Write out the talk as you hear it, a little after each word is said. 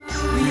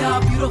We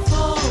are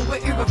beautiful, we're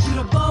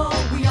irrefutable,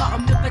 we are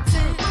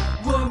omnipotent,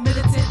 we're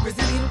militant,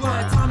 resilient, we're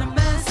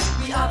autonomous.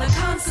 We are the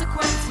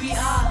consequence, we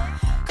are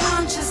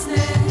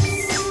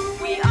consciousness.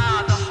 We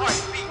are the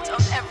heartbeat of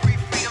every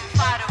freedom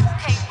fighter who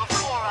came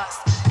before us,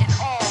 and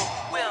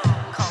all will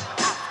come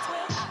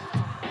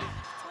after.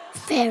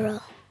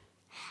 Feral.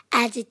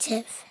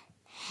 Adjective.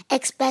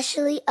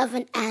 Especially of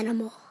an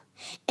animal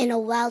in a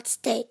wild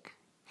state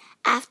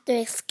after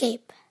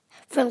escape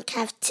from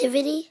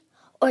captivity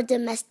or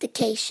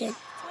domestication.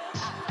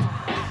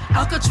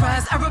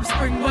 Alcatraz, Arab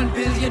Spring, 1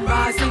 billion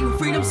rising.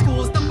 Freedom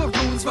schools, the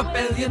Maroons,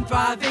 rebellion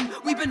thriving.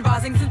 We've been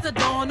rising since the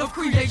dawn of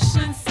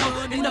creation.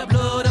 Sun in the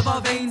blood of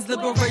our veins,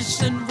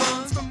 liberation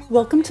runs from...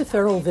 Welcome to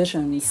Feral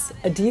Visions,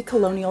 a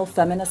decolonial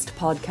feminist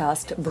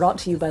podcast brought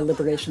to you by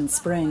Liberation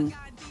Spring.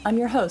 I'm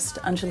your host,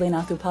 Anjali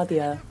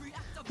Nathupadia.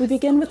 We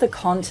begin with a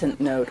content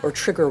note or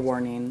trigger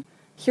warning.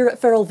 Here at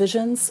Feral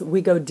Visions,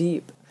 we go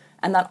deep.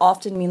 And that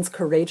often means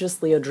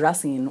courageously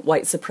addressing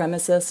white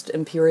supremacist,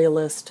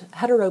 imperialist,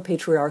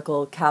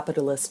 heteropatriarchal,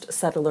 capitalist,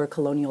 settler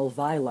colonial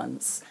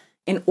violence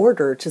in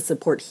order to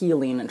support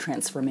healing and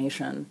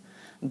transformation.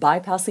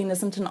 Bypassing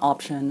isn't an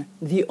option.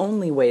 The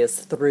only way is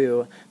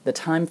through. The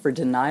time for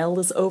denial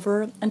is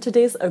over, and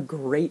today's a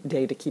great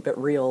day to keep it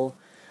real.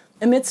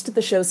 Amidst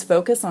the show's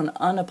focus on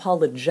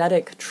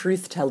unapologetic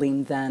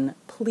truth-telling, then,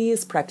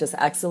 please practice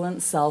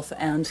excellent self-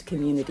 and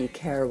community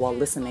care while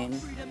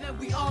listening.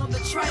 We on the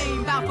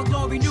train, bound for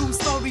glory, new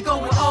story,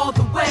 going all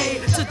the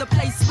way to the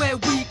place where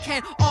we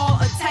can all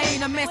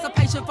attain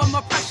emancipation from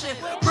oppression,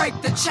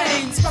 break the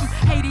chains from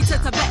Haiti to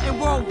Tibet and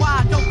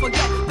worldwide. Don't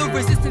forget the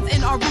resistance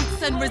in our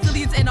roots and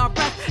resilience in our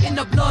breath, in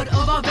the blood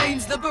of our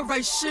veins.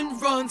 Liberation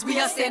runs. We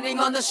are standing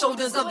on the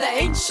shoulders of the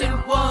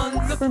ancient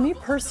ones. For me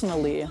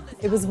personally,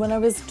 it was when I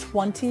was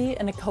 20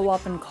 in a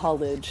co-op in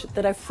college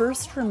that I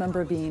first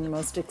remember being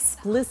most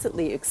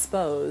explicitly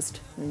exposed,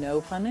 no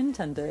pun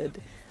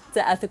intended,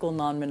 to ethical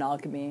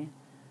non-monogamy.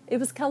 It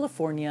was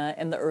California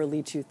in the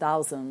early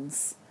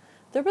 2000s.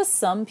 There was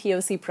some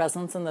POC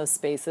presence in those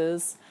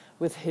spaces,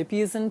 with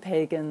hippies and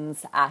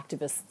pagans,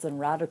 activists and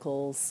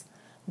radicals.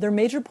 Their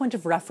major point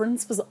of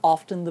reference was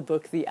often the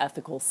book The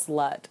Ethical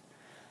Slut.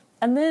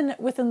 And then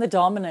within the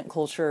dominant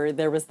culture,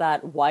 there was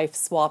that wife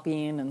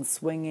swapping and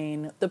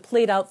swinging that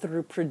played out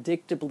through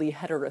predictably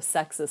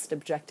heterosexist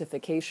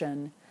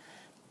objectification.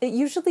 It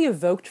usually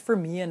evoked for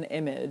me an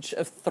image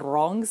of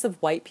throngs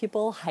of white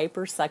people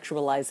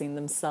hypersexualizing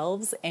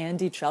themselves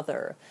and each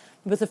other,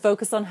 with a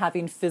focus on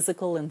having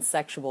physical and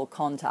sexual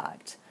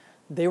contact.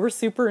 They were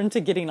super into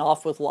getting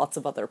off with lots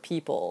of other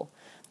people.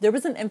 There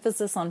was an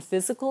emphasis on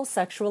physical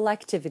sexual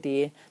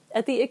activity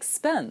at the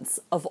expense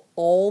of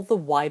all the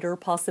wider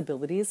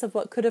possibilities of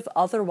what could have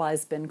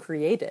otherwise been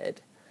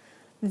created.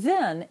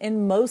 Then,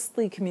 in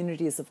mostly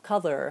communities of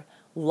color,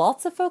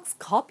 lots of folks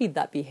copied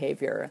that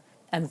behavior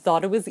and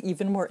thought it was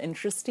even more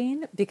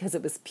interesting because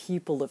it was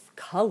people of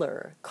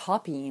color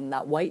copying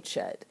that white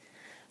shit.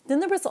 Then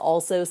there was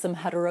also some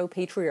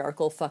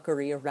heteropatriarchal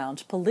fuckery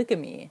around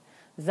polygamy.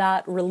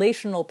 That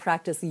relational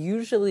practice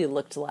usually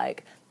looked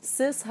like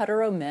cis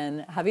hetero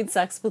men having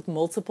sex with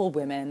multiple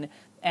women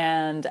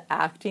and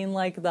acting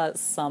like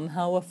that's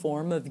somehow a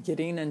form of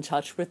getting in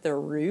touch with their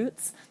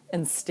roots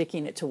and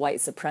sticking it to white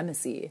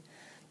supremacy.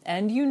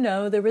 And you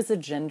know there was a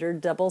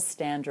gendered double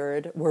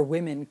standard where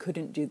women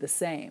couldn't do the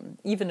same,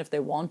 even if they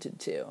wanted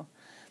to.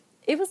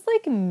 It was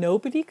like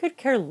nobody could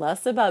care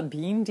less about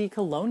being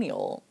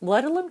decolonial,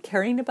 let alone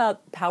caring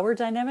about power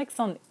dynamics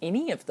on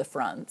any of the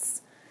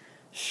fronts.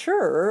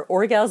 Sure,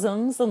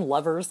 orgasms and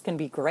lovers can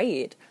be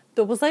great,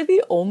 but was I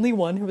the only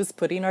one who was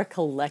putting our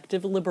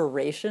collective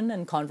liberation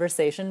in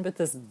conversation with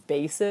this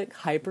basic,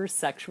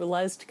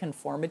 hyper-sexualized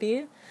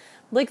conformity?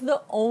 Like,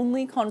 the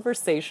only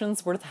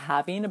conversations worth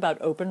having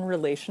about open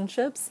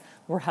relationships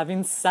were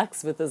having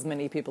sex with as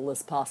many people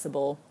as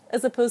possible,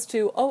 as opposed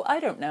to,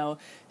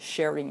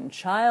 sharing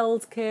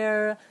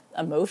childcare,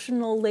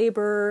 emotional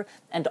labor,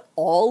 and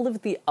all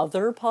of the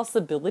other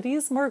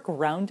possibilities more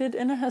grounded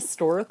in a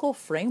historical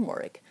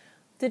framework.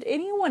 Did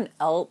anyone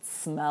else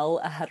smell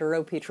a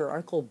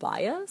heteropatriarchal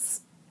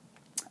bias?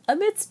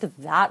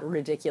 Amidst that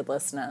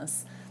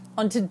ridiculousness,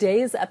 on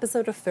today's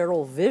episode of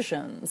Feral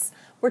Visions,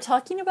 we're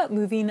talking about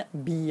moving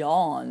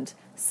beyond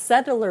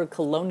settler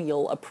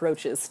colonial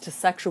approaches to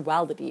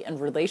sexuality and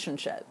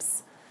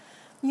relationships.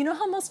 You know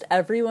how most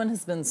everyone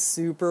has been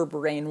super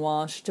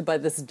brainwashed by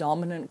this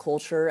dominant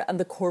culture and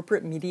the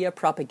corporate media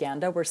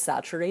propaganda we're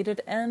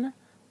saturated in?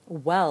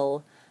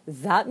 Well,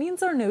 that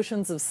means our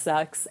notions of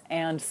sex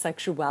and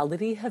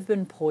sexuality have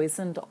been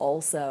poisoned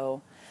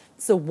also.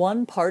 So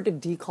one part of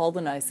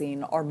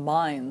decolonizing our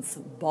minds,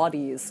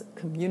 bodies,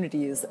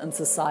 communities, and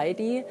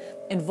society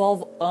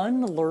involve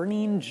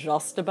unlearning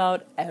just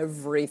about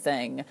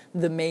everything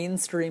the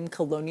mainstream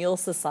colonial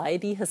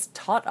society has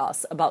taught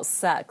us about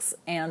sex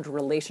and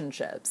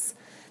relationships.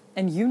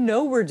 And you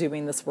know we're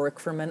doing this work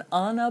from an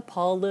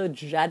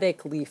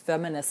unapologetically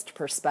feminist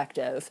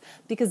perspective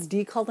because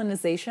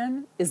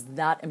decolonization is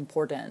that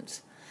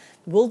important.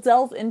 We'll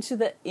delve into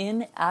the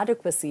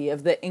inadequacy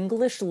of the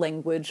English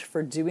language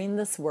for doing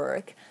this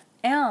work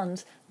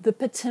and the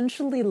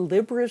potentially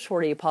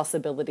liberatory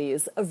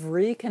possibilities of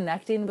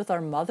reconnecting with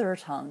our mother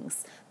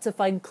tongues to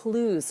find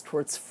clues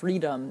towards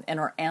freedom in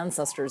our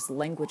ancestors'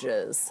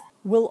 languages.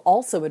 We'll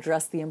also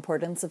address the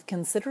importance of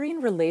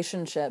considering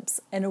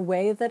relationships in a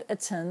way that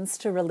attends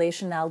to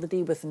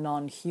relationality with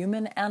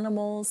non-human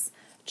animals,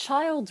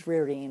 child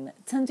rearing,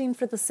 tending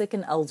for the sick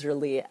and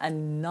elderly,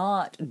 and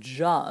not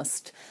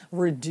just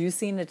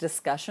reducing a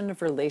discussion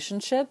of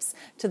relationships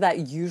to that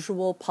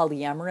usual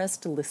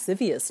polyamorous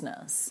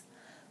lasciviousness.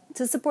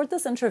 To support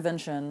this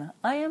intervention,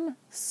 I am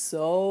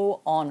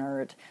so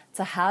honored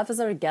to have as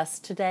our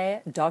guest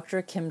today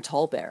Dr. Kim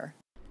Tallbear.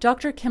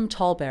 Dr. Kim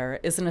Tallbear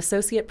is an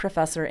associate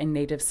professor in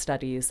Native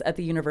Studies at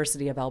the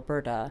University of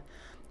Alberta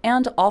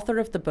and author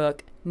of the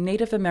book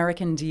Native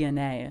American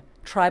DNA,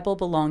 Tribal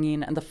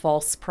Belonging and the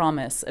False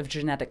Promise of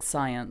Genetic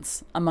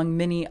Science, among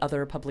many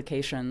other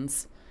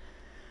publications.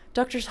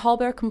 Dr.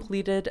 Tallbear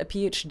completed a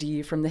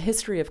PhD from the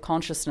History of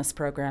Consciousness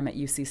program at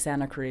UC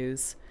Santa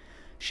Cruz.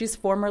 She's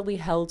formerly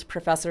held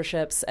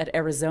professorships at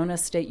Arizona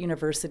State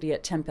University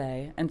at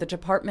Tempe and the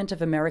Department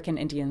of American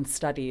Indian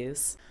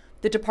Studies,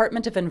 the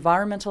Department of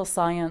Environmental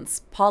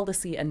Science,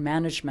 Policy, and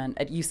Management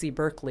at UC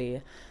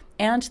Berkeley,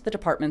 and the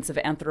Departments of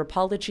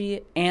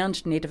Anthropology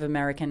and Native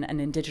American and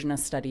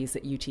Indigenous Studies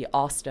at UT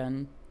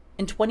Austin.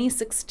 In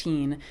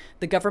 2016,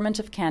 the Government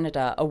of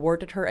Canada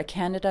awarded her a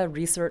Canada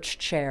Research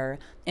Chair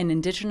in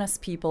Indigenous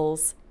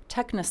Peoples,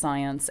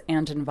 Technoscience,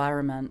 and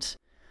Environment.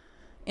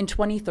 In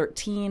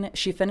 2013,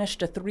 she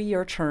finished a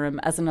 3-year term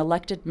as an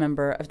elected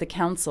member of the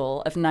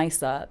Council of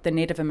NISA, the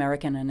Native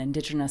American and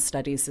Indigenous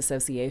Studies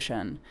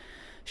Association.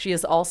 She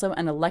is also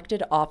an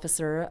elected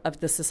officer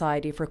of the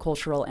Society for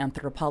Cultural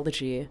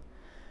Anthropology.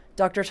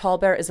 Dr.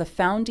 Tallbear is a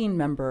founding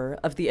member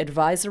of the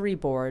advisory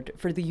board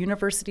for the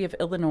University of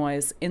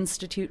Illinois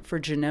Institute for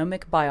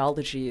Genomic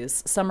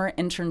Biology's summer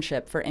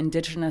internship for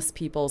Indigenous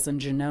Peoples and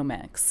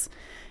Genomics,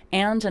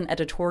 and an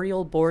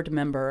editorial board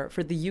member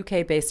for the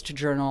UK-based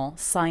journal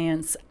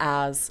Science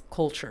as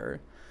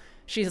Culture.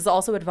 She has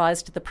also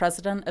advised the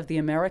president of the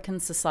American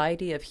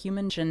Society of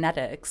Human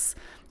Genetics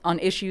on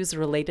issues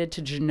related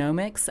to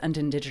genomics and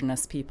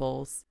Indigenous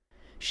peoples.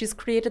 She's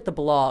created the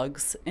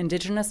blogs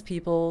Indigenous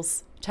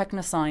Peoples,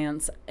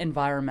 Technoscience,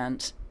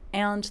 Environment,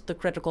 and The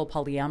Critical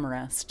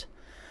Polyamorist.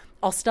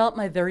 I'll stop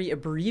my very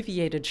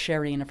abbreviated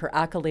sharing of her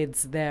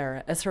accolades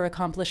there, as her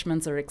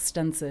accomplishments are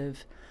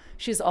extensive.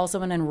 She's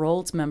also an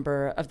enrolled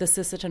member of the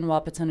Sisseton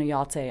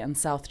Wahpetonuyate in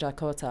South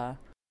Dakota.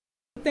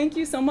 Thank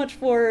you so much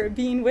for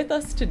being with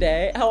us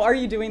today. How are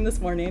you doing this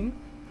morning?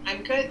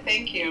 I'm good,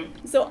 thank you.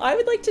 So I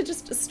would like to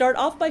just start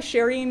off by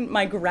sharing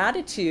my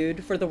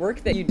gratitude for the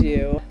work that you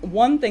do.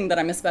 One thing that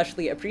I'm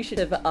especially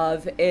appreciative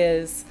of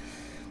is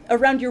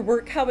around your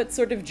work, how it's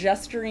sort of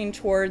gesturing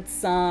towards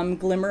some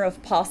glimmer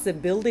of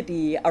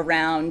possibility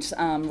around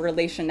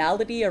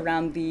relationality,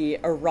 around the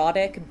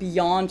erotic,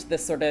 beyond the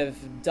sort of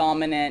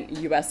dominant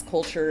U.S.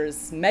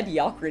 culture's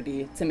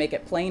mediocrity, to make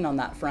it plain on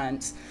that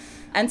front.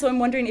 And so I'm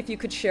wondering if you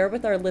could share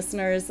with our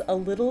listeners a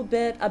little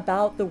bit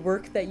about the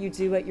work that you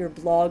do at your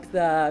blog,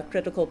 The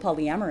Critical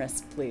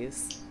Polyamorist,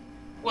 please.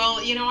 Well,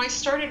 I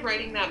started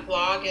writing that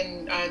blog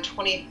in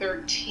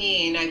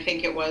 2013, I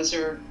think it was,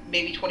 or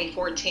maybe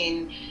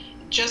 2014,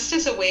 just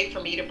as a way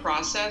for me to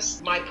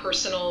process my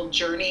personal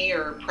journey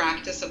or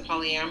practice of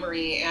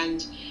polyamory.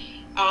 And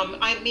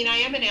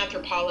I am an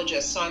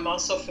anthropologist, so I'm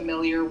also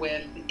familiar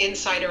with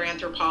insider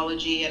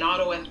anthropology and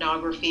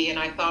autoethnography, and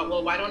I thought,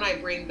 well, why don't I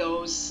bring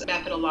those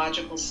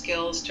methodological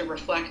skills to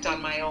reflect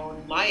on my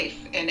own life?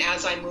 And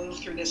as I move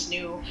through this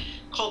new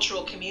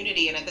cultural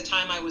community, and at the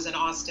time I was in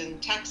Austin,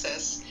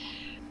 Texas,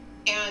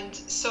 and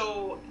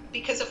so,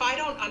 because if I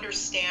don't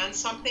understand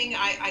something,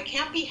 I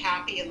can't be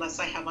happy unless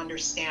I have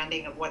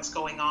understanding of what's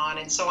going on.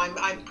 And so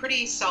I'm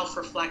pretty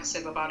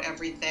self-reflexive about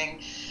everything.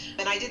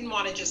 And I didn't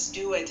want to just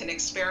do it, an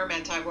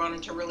experiment. I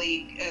wanted to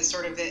really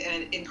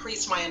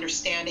increase my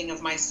understanding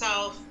of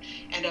myself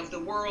and of the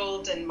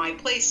world and my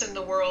place in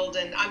the world.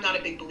 And I'm not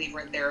a big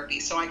believer in therapy,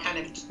 so I kind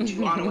of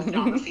do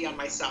autoethnography on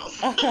myself.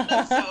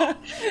 So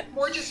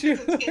more just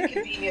because it's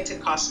inconvenient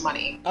and costs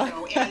money,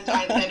 and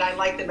I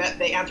like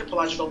the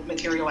anthropological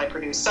material I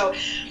produce.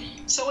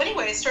 So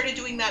anyway, I started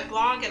doing that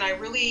blog, and I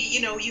really,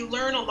 you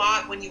learn a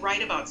lot when you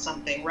write about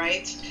something,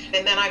 right?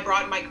 And then I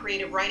brought my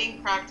creative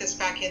writing practice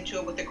back into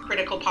it with the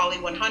Critical Poly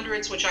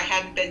 100s, which I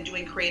hadn't been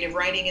doing creative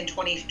writing in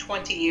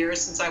 20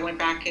 years since I went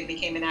back and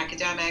became an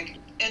academic.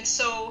 And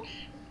so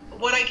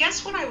what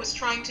I was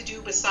trying to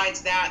do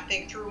besides that,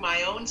 think through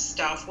my own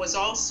stuff, was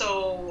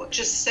also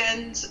just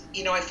send,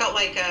 I felt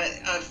like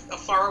a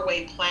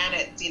faraway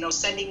planet,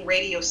 sending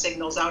radio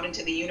signals out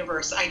into the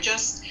universe. I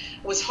just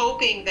was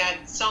hoping that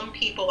some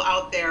people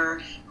out there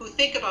who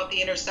think about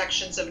the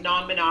intersections of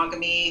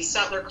non-monogamy,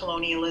 settler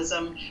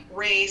colonialism,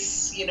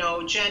 race,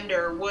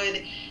 gender,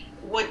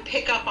 would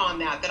pick up on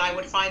that I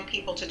would find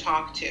people to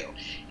talk to.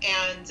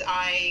 And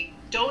I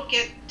don't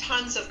get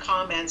tons of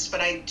comments,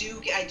 but I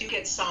do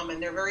get some,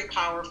 and they're very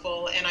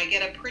powerful, and I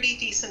get a pretty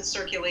decent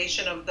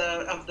circulation of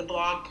the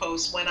blog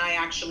posts when I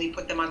actually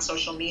put them on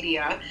social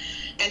media.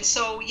 And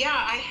so, yeah,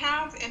 I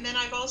have, and then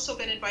I've also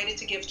been invited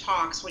to give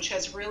talks, which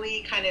has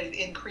really kind of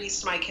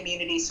increased my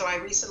community. So I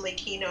recently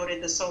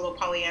keynoted the Solo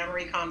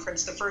Polyamory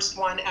Conference, the first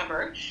one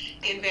ever,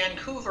 in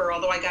Vancouver,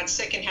 although I got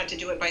sick and had to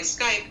do it by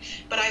Skype.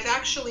 But I've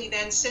actually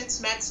then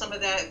since met some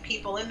of the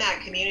people in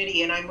that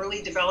community, and I'm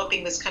really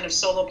developing this kind of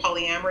solo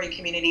polyamory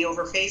community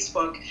over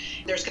Facebook.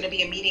 There's going to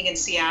be a meeting in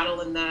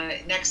Seattle in the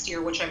next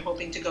year, which I'm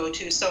hoping to go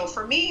to. So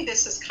for me,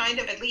 this is kind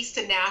of at least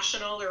a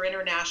national or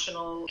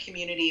international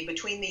community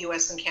between the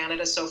US and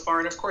Canada so far.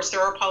 And of course,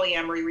 there are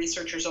polyamory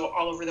researchers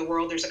all over the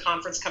world. There's a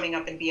conference coming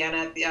up in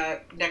Vienna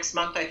next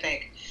month, I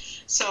think.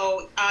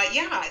 So,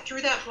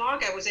 through that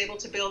blog, I was able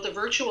to build a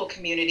virtual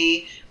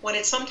community when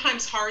it's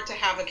sometimes hard to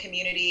have a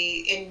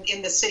community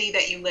in the city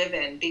that you live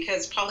in,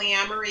 because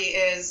polyamory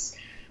is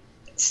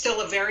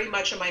still very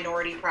much a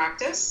minority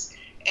practice,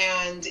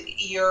 and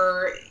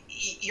you're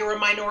a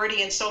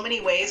minority in so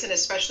many ways, and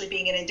especially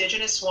being an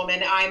Indigenous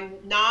woman, I'm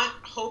not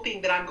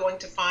hoping that I'm going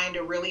to find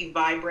a really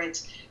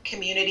vibrant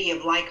community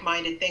of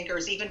like-minded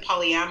thinkers, even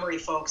polyamory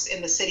folks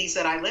in the cities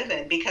that I live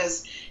in,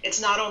 because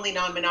it's not only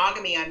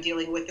non-monogamy I'm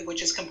dealing with,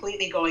 which is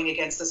completely going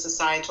against the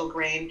societal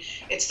grain.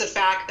 It's the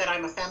fact that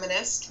I'm a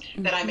feminist,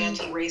 that I'm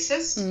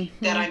anti-racist,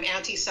 that I'm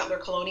anti-settler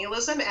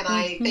colonialism, and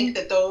I think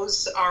that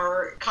those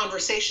are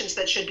conversations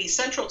that should be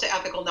central to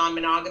ethical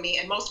non-monogamy,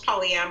 and most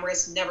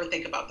polyamorists never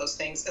think about those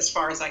things, as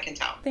far as I can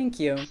tell. Thank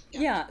you.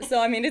 Yeah. So,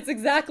 I mean, it's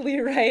exactly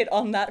right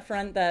on that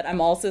front that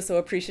I'm also so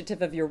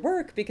appreciative of your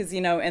work, because,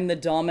 you know, in the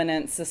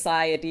dominant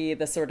society,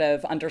 the sort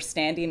of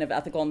understanding of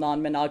ethical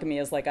non-monogamy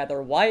is like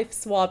either wife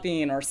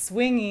swapping or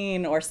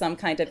swinging or some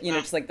kind of, you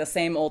know, just like the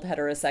same old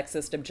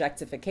heterosexist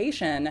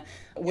objectification,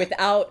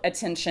 without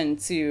attention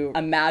to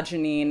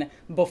imagining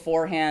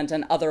beforehand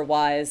and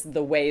otherwise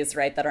the ways,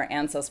 right, that our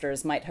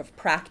ancestors might have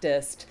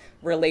practiced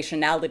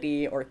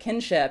relationality or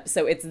kinship.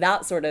 So it's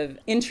that sort of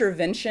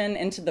intervention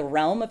into the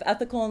realm of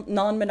ethical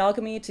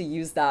non-monogamy, to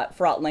use that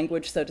fraught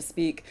language, so to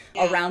speak,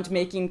 around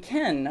making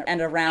kin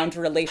and around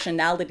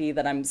relationality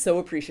that I'm so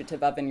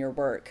appreciative of in your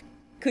work.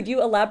 Could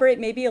you elaborate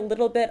maybe a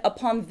little bit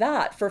upon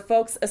that for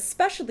folks,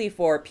 especially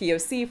for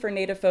POC, for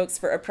Native folks,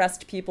 for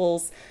oppressed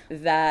peoples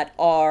that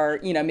are,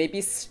 you know,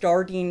 maybe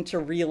starting to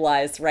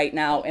realize right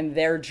now in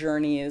their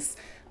journeys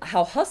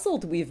how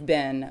hustled we've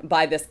been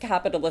by this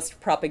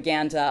capitalist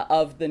propaganda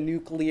of the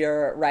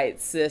nuclear,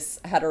 right, cis,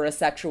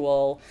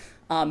 heterosexual,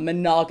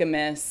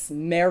 monogamous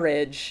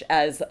marriage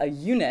as a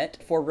unit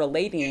for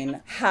relating,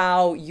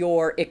 how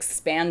you're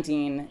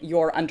expanding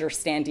your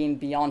understanding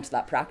beyond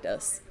that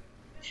practice?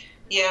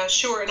 Yeah,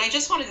 sure. And I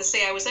just wanted to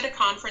say, I was at a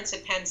conference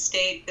at Penn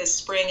State this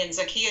spring, and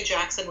Zakiya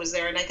Jackson was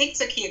there. And I think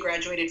Zakiya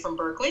graduated from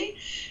Berkeley.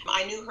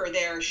 I knew her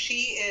there.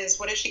 She is,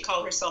 what does she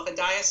call herself? A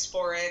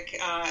diasporic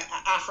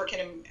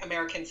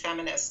African-American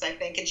feminist, I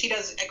think. And she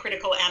does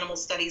critical animal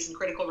studies and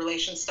critical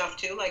relations stuff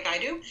too, like I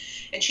do.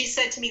 And she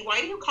said to me,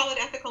 why do you call it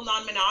ethical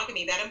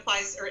non-monogamy? That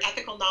implies, or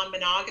ethical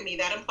non-monogamy,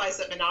 that implies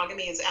that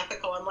monogamy is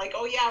ethical. I'm like,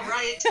 oh yeah,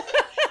 right.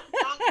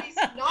 Monogamy's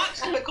not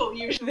ethical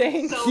usually.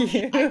 Thank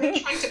you. I've been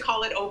trying to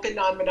call it open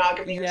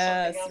non-monogamy.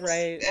 Yes, or something else.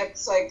 right.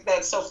 It's like,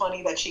 that's so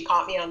funny that she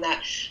caught me on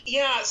that.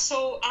 Yeah,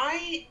 so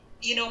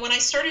when I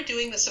started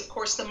doing this, of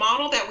course, the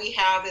model that we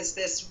have is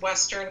this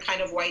Western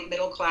kind of white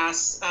middle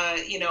class,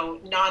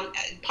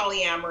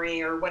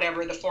 non-polyamory or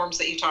whatever, the forms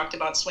that you talked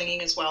about,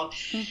 swinging as well.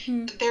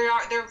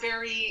 They're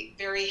very,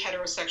 very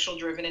heterosexual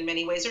driven in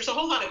many ways. There's a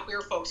whole lot of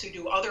queer folks who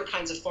do other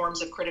kinds of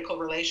forms of critical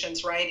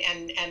relations, right?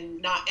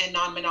 And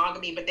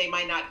non-monogamy, but they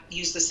might not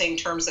use the same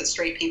terms that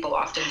straight people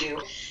often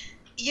do.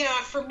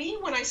 Yeah, for me,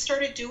 when I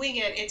started doing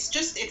it,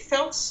 it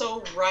felt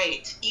so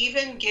right,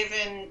 even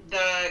given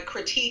the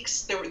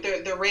critiques,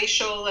 the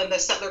racial and the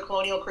settler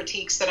colonial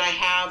critiques that I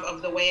have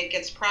of the way it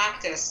gets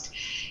practiced.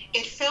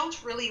 It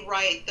felt really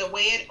right, the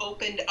way it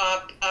opened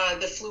up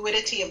the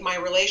fluidity of my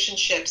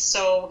relationships.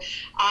 So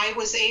I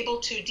was able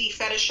to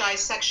defetishize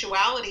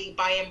sexuality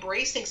by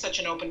embracing such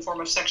an open form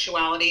of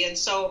sexuality. And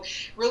so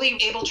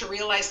really able to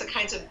realize the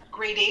kinds of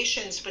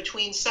gradations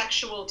between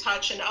sexual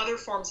touch and other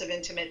forms of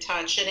intimate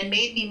touch. And it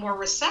made me more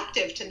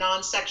receptive to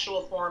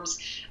non-sexual forms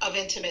of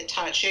intimate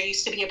touch. I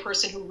used to be a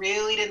person who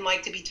really didn't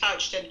like to be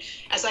touched. And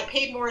as I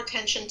paid more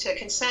attention to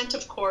consent,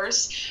 of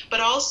course,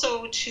 but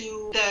also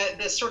to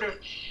the sort of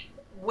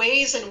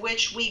ways in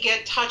which we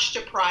get touch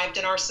deprived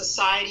in our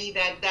society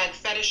that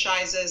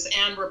fetishizes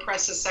and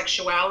represses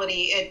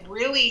sexuality, it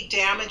really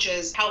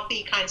damages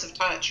healthy kinds of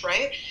touch,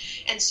 right?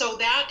 And so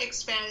that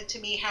expanded to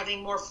me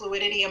having more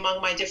fluidity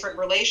among my different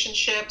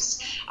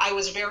relationships. I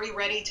was very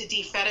ready to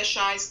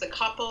defetishize the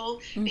couple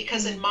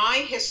because in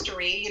my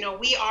history,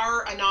 we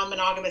are a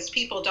non-monogamous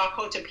people,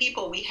 Dakota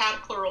people, we had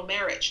plural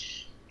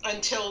marriage.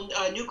 until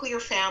nuclear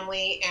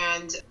family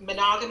and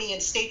monogamy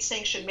and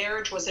state-sanctioned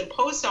marriage was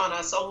imposed on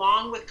us,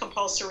 along with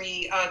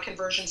compulsory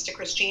conversions to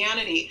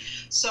Christianity.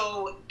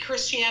 So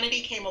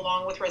Christianity came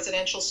along with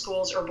residential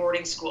schools or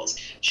boarding schools.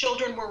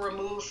 Children were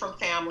removed from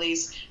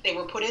families. They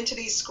were put into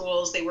these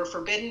schools. They were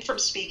forbidden from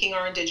speaking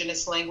our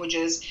indigenous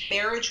languages.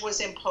 Marriage was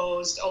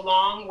imposed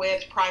along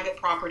with private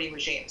property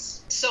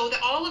regimes. So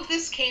all of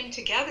this came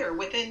together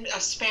within a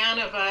span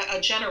of a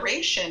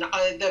generation.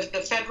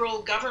 The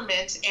federal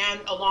government,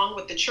 and along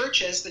with the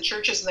churches and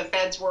the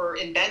feds were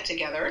in bed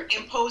together,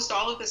 imposed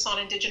all of this on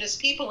Indigenous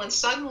people. And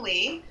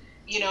suddenly,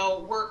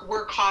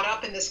 we're caught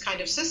up in this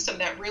kind of system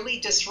that really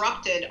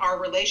disrupted our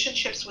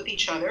relationships with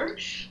each other.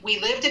 We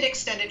lived in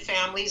extended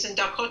families. In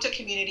Dakota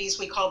communities,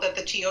 we call that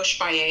the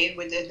Tioshpaye,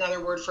 with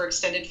another word for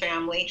extended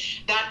family.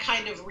 That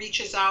kind of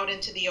reaches out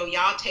into the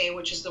Oyate,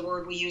 which is the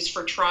word we use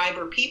for tribe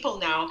or people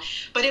now.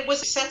 But it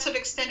was sets of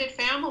extended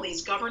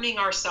families governing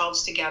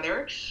ourselves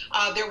together.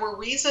 There were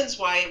reasons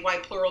why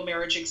plural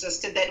marriage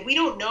existed that we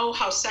don't know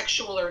how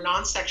sexual or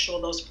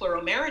non-sexual those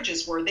plural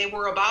marriages were. They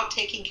were about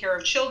taking care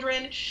of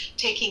children,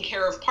 taking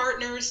care of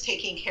partners,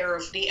 taking care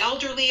of the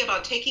elderly,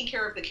 about taking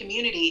care of the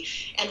community,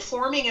 and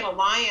forming an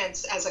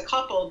alliance as a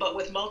couple, but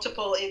with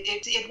multiple,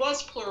 it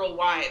was plural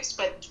wives,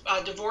 but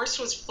divorce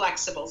was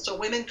flexible. So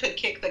women could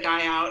kick the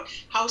guy out.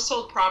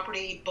 Household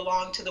property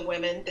belonged to the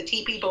women. The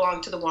teepee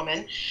belonged to the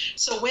woman.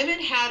 So women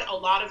had a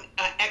lot of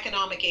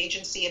economic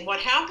agency. And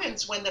what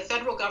happens when the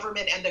federal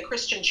government and the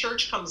Christian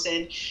church comes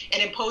in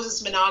and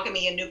imposes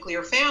monogamy and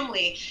nuclear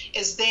family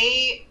is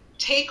they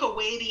take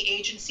away the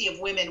agency of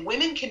women.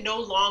 Women can no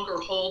longer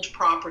hold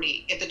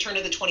property at the turn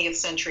of the 20th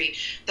century.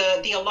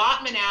 The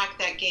Allotment Act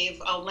that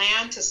gave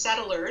land to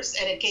settlers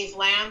and it gave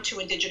land to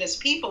Indigenous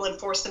people and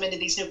forced them into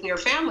these nuclear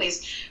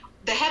families.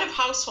 The head of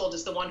household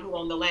is the one who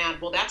owned the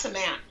land. Well, that's a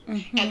man.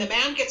 Mm-hmm. And the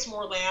man gets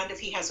more land if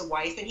he has a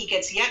wife, and he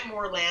gets yet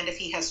more land if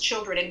he has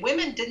children. And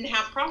women didn't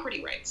have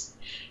property rights.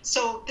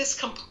 So this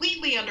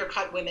completely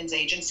undercut women's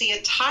agency.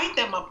 It tied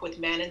them up with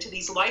men into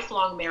these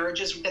lifelong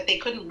marriages that they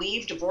couldn't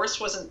leave. Divorce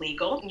wasn't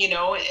legal,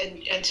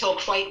 until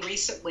quite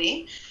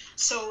recently.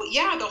 So,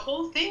 yeah, the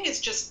whole thing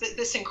is just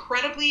this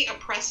incredibly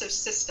oppressive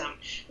system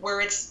where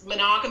it's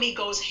monogamy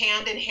goes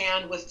hand in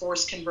hand with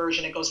forced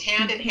conversion. It goes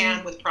hand in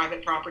hand with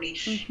private property.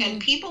 Mm-hmm.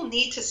 And people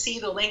need to see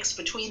the links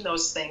between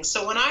those things.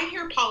 So when I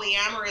hear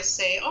polyamorous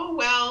say, oh,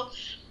 well,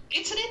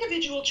 it's an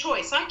individual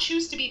choice. I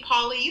choose to be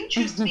poly, you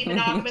choose to be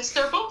monogamous.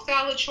 They're both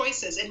valid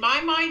choices. In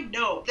my mind,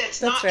 no,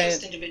 that's not right.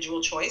 Just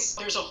individual choice.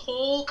 There's a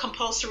whole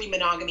compulsory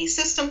monogamy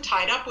system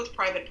tied up with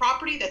private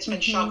property that's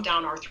been shoved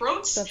down our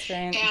throats. That's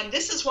right. And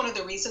this is one of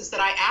the reasons that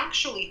I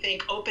actually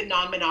think open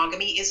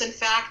non-monogamy is in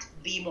fact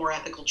the more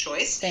ethical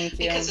choice. Thank you.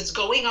 Because it's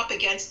going up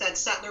against that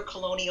settler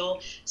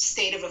colonial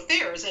state of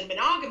affairs, and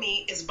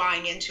monogamy is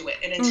buying into it.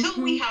 And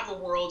until we have a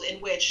world in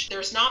which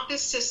there's not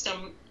this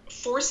system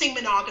forcing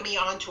monogamy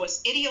onto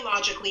us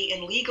ideologically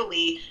and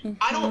legally,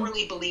 I don't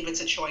really believe it's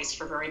a choice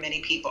for very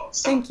many people.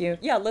 So. Thank you.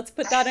 Yeah, let's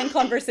put that in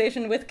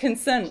conversation with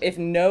consent. If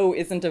no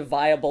isn't a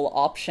viable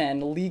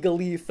option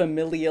legally,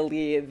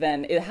 familially,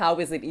 then how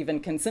is it even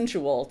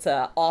consensual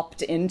to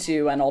opt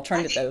into an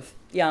alternative?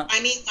 Yeah.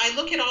 I mean, I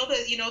look at all the,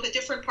 the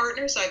different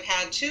partners I've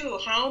had too.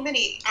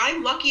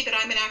 I'm lucky that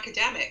I'm an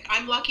academic.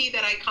 I'm lucky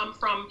that I come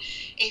from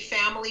a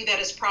family that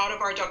is proud of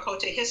our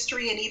Dakota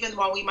history. And even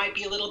while we might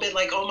be a little bit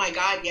like, oh my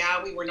God,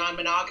 yeah, we were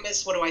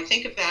non-monogamous, what do I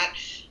think of that?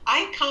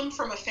 I come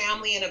from a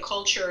family and a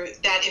culture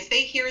that if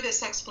they hear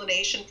this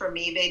explanation from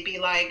me, they'd be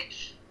like,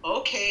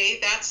 okay,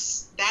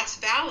 that's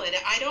valid.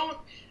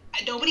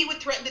 Nobody would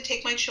threaten to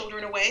take my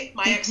children away.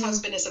 My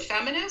ex-husband is a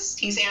feminist.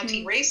 He's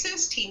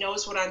anti-racist. He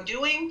knows what I'm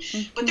doing.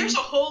 But there's a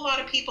whole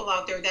lot of people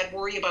out there that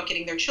worry about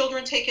getting their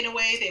children taken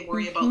away. They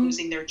worry about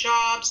losing their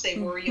jobs. They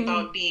worry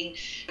about being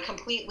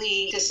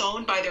completely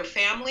disowned by their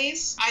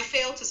families. I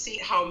fail to see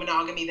how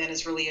monogamy then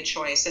is really a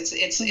choice.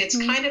 It's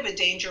kind of a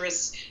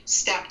dangerous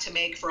step to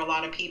make for a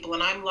lot of people.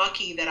 And I'm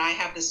lucky that I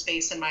have the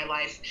space in my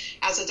life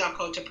as a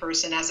Dakota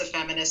person, as a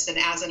feminist, and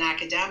as an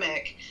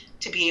academic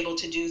to be able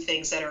to do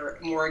things that are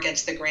more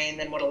against the grain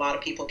than what a lot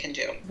of people can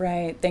do.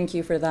 Right. Thank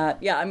you for that.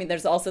 Yeah, I mean,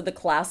 there's also the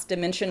class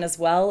dimension as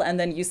well. And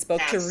then you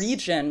spoke to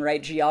region,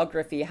 right?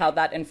 Geography, how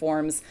that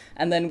informs.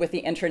 And then with the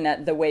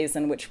internet, the ways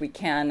in which we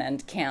can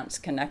and can't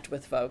connect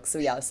with folks. So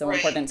yeah, so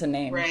important to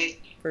name. Right.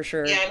 For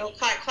sure. Yeah, no,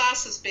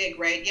 class is big,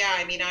 right? Yeah,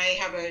 I mean, I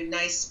have a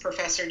nice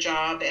professor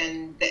job,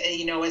 and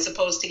as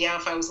opposed to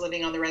if I was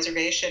living on the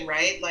reservation,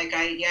 right? Like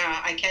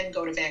I can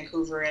go to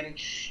Vancouver and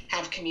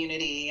have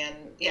community, and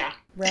yeah.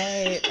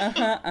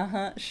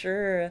 Right.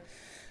 Sure.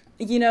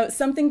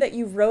 Something that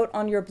you wrote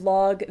on your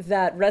blog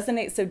that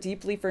resonates so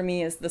deeply for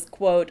me is this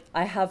quote,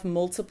 I have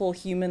multiple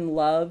human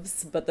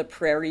loves, but the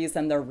prairies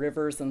and their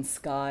rivers and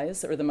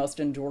skies are the most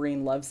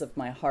enduring loves of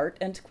my heart,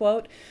 end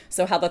quote.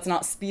 So how that's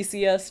not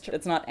speciest,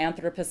 it's not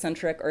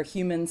anthropocentric or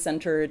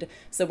human-centered.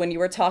 So when you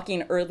were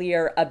talking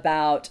earlier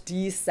about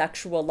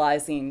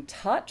desexualizing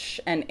touch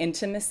and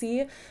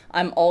intimacy,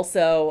 I'm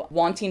also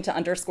wanting to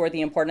underscore the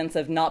importance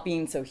of not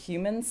being so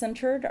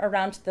human-centered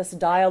around this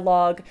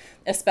dialogue,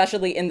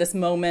 especially in this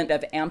moment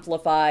kind of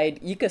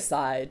amplified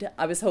ecocide.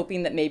 I was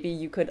hoping that maybe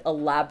you could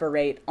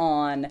elaborate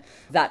on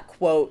that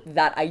quote,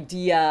 that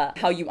idea,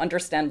 how you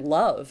understand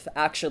love,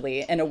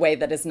 actually, in a way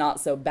that is not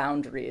so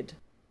boundaried.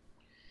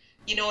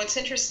 You know, it's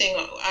interesting.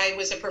 I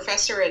was a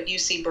professor at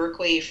UC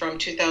Berkeley from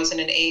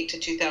 2008 to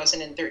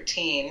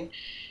 2013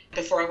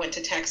 before I went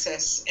to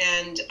Texas.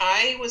 And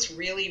I was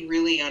really,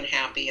 really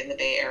unhappy in the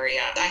Bay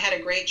Area. I had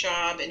a great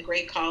job and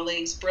great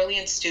colleagues,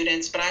 brilliant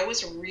students, but I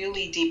was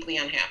really deeply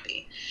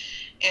unhappy.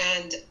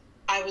 And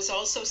I was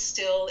also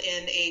still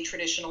in a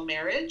traditional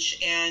marriage,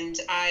 and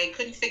I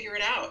couldn't figure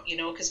it out, you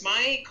know, because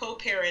my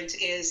co-parent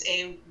is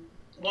a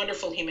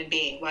wonderful human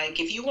being. Like,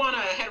 if you want a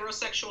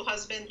heterosexual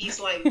husband, he's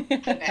like the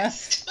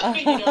best.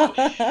 You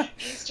know,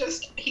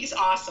 he's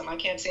awesome. I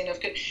can't say enough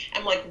good.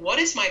 I'm like, what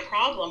is my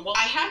problem? Well,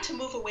 I had to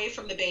move away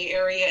from the Bay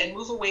Area and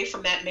move away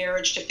from that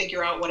marriage to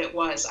figure out what it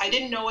was. I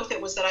didn't know if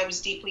it was that I was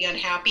deeply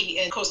unhappy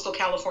in coastal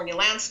California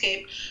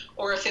landscape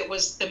or if it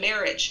was the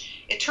marriage.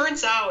 It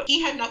turns out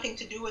he had nothing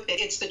to do with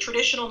it. It's the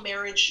traditional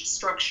marriage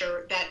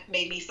structure that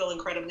made me feel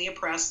incredibly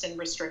oppressed and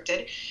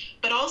restricted,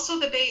 but also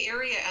the Bay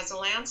Area as a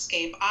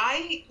landscape.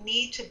 I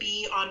need to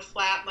be on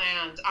flat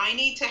land. I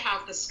need to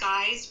have the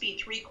skies be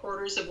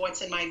 3/4 of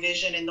what's in my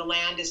vision and the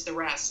land is the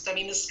rest. I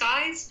mean, the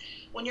skies,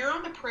 when you're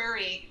on the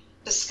prairie,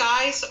 the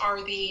skies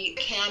are the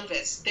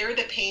canvas. They're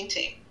the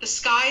painting. The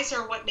skies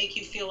are what make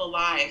you feel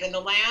alive. And the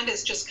land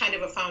is just kind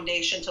of a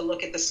foundation to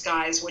look at the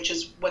skies, which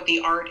is what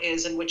the art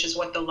is and which is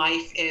what the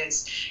life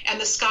is. And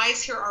the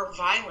skies here are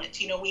violent.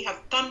 You know, we have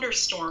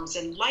thunderstorms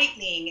and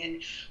lightning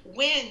and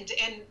wind.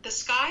 And the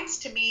skies,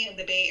 to me, in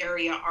the Bay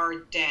Area are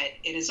dead.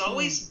 It is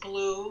always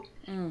blue.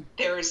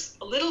 There's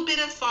a little bit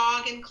of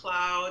fog and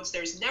clouds.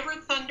 There's never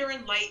thunder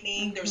and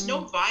lightning. There's no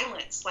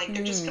violence. Like,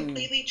 they're just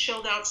completely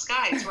chilled out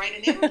skies, right?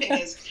 And the other thing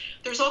is,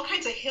 there's all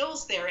kinds of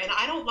hills there, and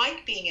I don't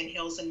like being in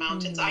hills and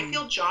mountains. I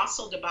feel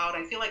jostled about.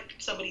 I feel like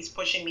somebody's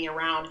pushing me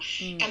around,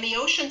 and the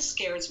ocean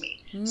scares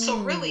me. So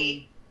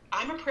really,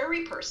 I'm a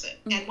prairie person,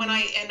 and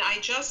I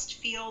just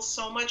feel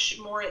so much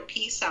more at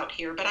peace out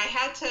here. But I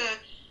had to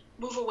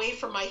move away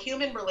from my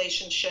human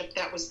relationship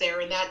that was there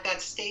and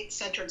that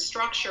state-centered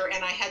structure,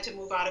 and I had to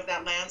move out of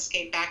that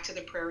landscape back to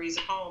the prairies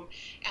at home.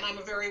 And I'm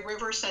a very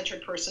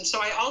river-centered person, so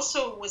I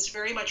also was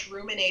very much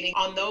ruminating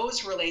on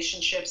those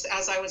relationships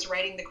as I was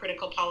writing the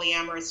Critical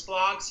Polyamorous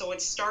blog. So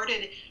it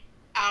started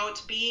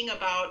out being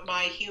about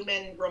my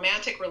human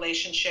romantic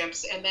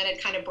relationships, and then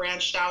it kind of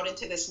branched out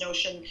into this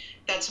notion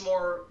that's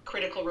more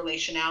critical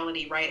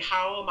relationality, right?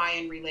 How am I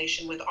in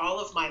relation with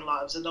all of my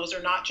loves? And those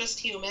are not just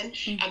human,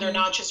 and they're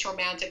not just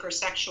romantic or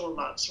sexual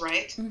loves,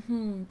 right?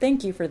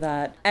 Thank you for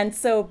that. And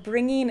so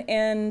bringing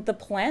in the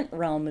plant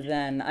realm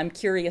then, I'm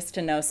curious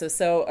to know,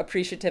 so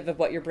appreciative of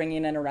what you're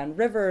bringing in around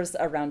rivers,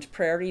 around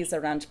prairies,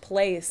 around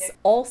place. Yeah.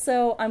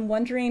 Also, I'm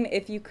wondering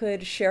if you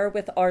could share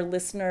with our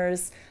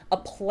listeners a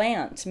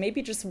plant,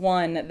 maybe just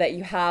one that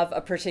you have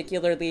a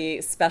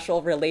particularly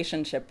special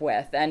relationship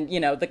with. And, you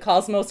know, the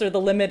cosmos or the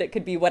limit, it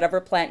could be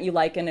whatever plant you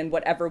like and in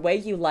whatever way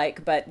you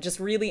like, but just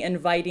really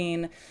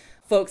inviting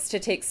folks to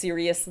take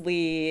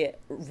seriously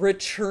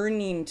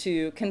returning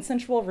to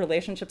consensual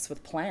relationships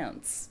with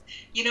plants.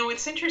 You know,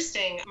 it's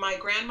interesting. My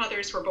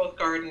grandmothers were both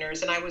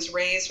gardeners, and I was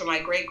raised by my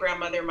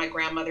great-grandmother, my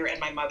grandmother, and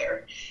my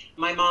mother.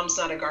 My mom's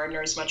not a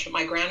gardener as much, but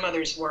my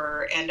grandmothers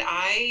were, and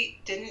I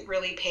didn't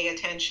really pay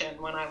attention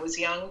when I was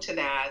young to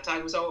that. I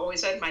was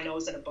always had my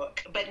nose in a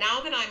book. But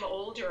now that I'm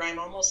older, I'm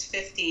almost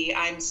 50,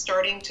 I'm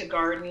starting to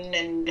garden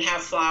and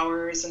have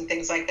flowers and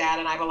things like that,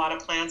 and I have a lot of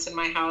plants in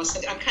my house.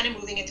 And I'm kind of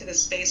moving into the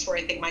space where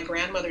I think my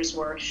grandmothers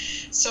were.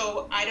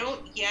 So I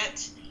don't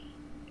yet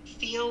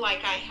feel like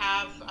I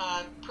have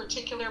a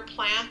particular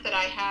plant that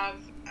I have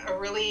a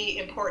really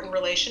important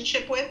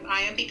relationship with.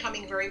 I am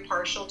becoming very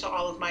partial to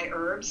all of my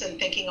herbs and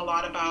thinking a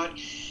lot about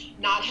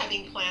not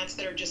having plants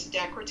that are just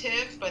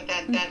decorative, but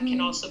that can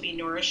also be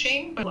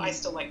nourishing. But I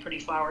still like pretty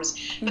flowers.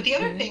 But the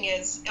other thing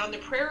is, on the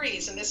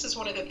prairies, and this is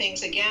one of the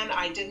things, again,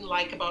 I didn't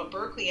like about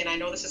Berkeley, and I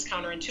know this is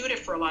counterintuitive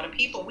for a lot of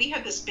people, we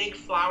had this big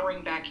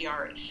flowering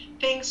backyard.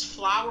 Things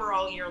flower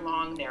all year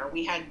long there.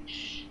 We had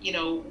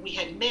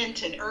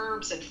mint and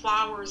herbs and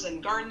flowers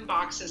and garden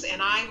boxes, and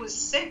I was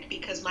sick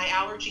because my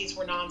allergies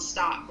were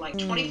nonstop, like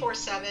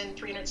 24/7,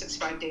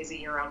 365 days a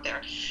year out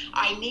there.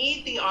 I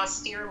need the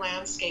austere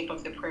landscape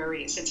of the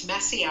prairies. It's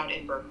messy out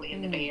in Berkeley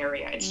in the Bay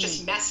Area. It's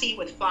just messy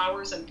with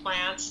flowers and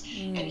plants.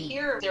 And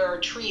here there are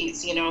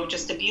trees, you know,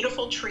 just a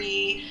beautiful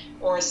tree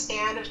or a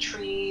stand of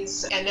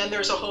trees, and then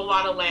there's a whole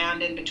lot of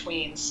land in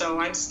between. So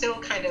I'm still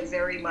kind of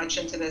very much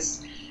into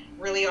this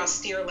really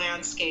austere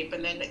landscape,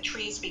 and then the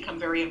trees become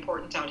very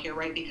important out here,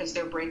 right? Because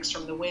they're breaks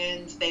from the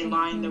wind, they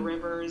line the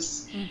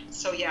rivers.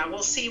 So yeah,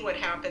 we'll see what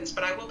happens,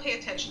 but I will pay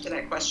attention to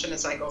that question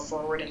as I go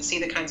forward and see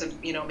the kinds of,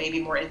 you know, maybe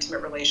more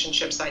intimate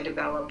relationships I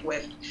develop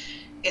with.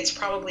 It's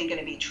probably going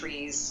to be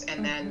trees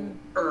and then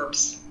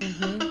herbs.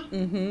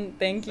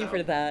 Thank you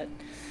for that.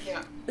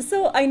 Yeah.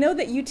 So I know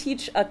that you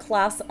teach a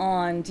class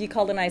on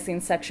decolonizing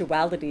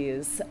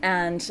sexualities,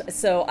 and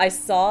so I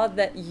saw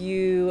that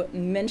you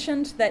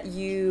mentioned that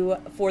you,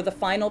 for the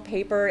final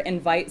paper,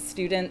 invite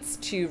students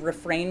to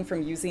refrain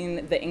from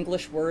using the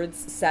English words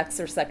sex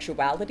or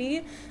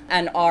sexuality,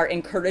 and are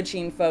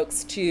encouraging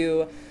folks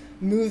to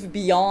move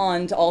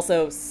beyond,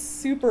 also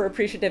super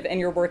appreciative in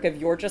your work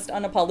of your just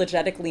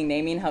unapologetically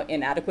naming how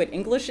inadequate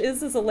English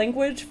is as a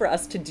language for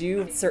us to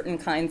do certain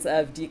kinds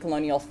of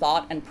decolonial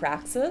thought and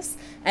praxis,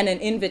 and an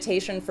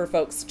invitation for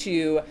folks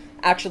to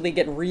actually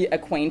get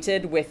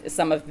reacquainted with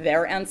some of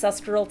their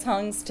ancestral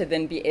tongues to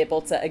then be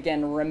able to,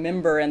 again,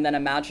 remember and then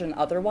imagine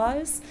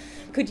otherwise.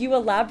 Could you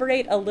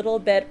elaborate a little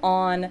bit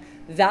on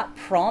that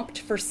prompt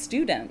for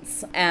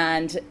students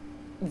and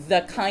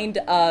the kind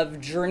of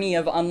journey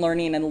of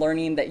unlearning and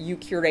learning that you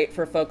curate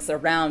for folks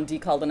around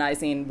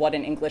decolonizing what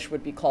in English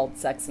would be called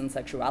sex and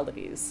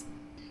sexualities?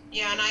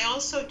 Yeah, and I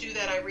also do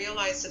that. I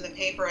realized in the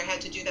paper I had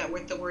to do that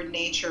with the word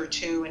nature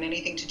too, and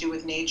anything to do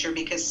with nature,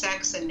 because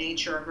sex and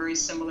nature are very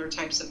similar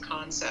types of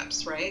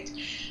concepts, right?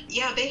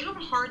 Yeah, they have a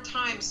hard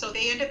time. So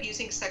they end up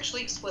using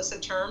sexually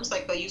explicit terms,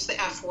 like they'll use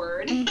the F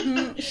word,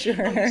 Sure.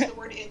 they'll use the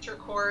word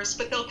intercourse,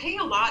 but they'll pay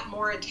a lot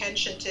more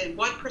attention to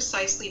what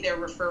precisely they're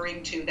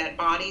referring to, that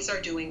bodies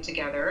are doing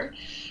together.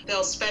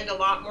 They'll spend a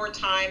lot more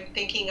time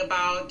thinking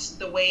about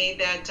the way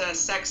that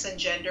sex and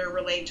gender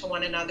relate to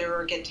one another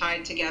or get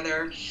tied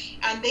together.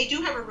 And they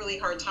do have a really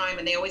hard time,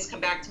 and they always come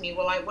back to me,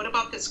 well, what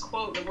about this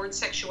quote? The word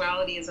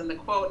sexuality is in the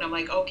quote. And I'm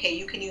like, okay,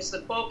 you can use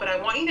the quote, but I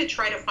want you to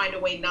try to find a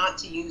way not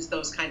to use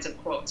those kinds of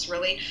quotes,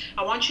 really.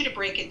 I want you to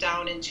break it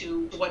down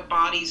into what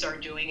bodies are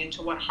doing,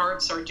 into what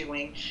hearts are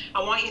doing.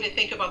 I want you to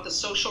think about the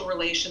social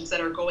relations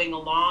that are going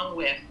along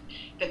with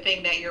the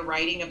thing that you're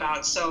writing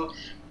about. So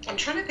I'm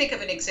trying to think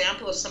of an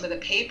example of some of the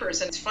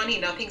papers, and it's funny,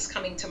 nothing's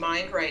coming to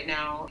mind right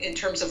now in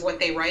terms of what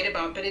they write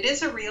about, but it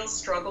is a real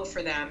struggle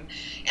for them.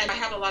 And I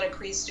have a lot of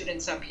Cree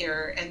students up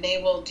here, and they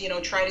will,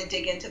 try to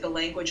dig into the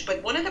language.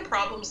 But one of the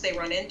problems they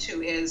run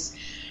into is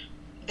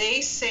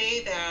they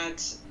say that,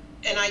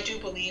 and I do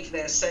believe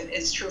this, and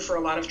it's true for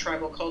a lot of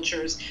tribal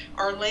cultures,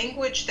 our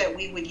language that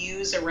we would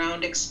use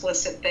around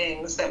explicit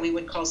things that we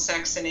would call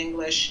sex in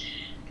English,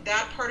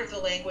 that part of the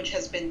language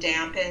has been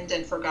dampened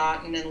and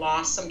forgotten and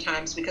lost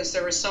sometimes because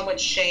there was so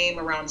much shame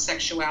around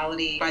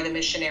sexuality by the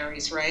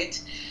missionaries,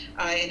 right?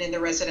 And in the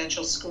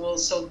residential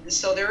schools.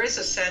 So there is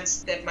a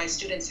sense that my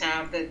students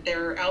have that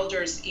their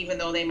elders, even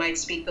though they might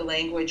speak the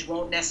language,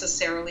 won't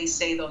necessarily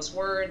say those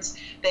words.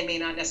 They may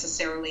not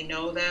necessarily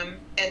know them.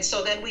 And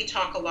so then we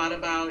talk a lot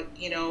about,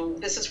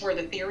 this is where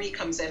the theory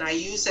comes in. I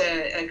use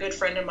a good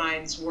friend of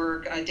mine's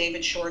work,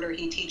 David Shorter.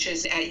 He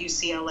teaches at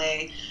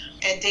UCLA.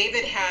 And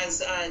David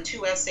has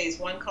two essays,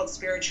 one called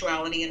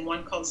Spirituality and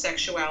one called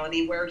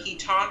Sexuality, where he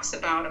talks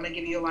about, I'm going to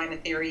give you a line of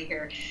theory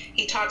here,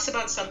 he talks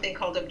about something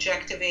called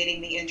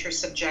objectivating the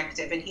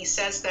intersubjective. And he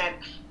says that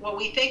what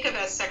we think of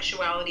as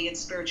sexuality and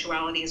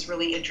spirituality is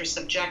really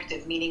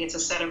intersubjective, meaning it's a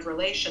set of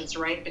relations,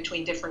 right,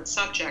 between different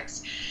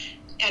subjects.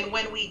 And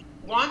when we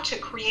want to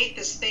create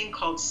this thing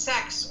called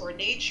sex or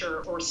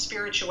nature or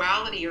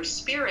spirituality or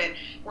spirit,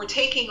 we're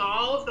taking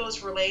all of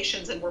those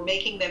relations and we're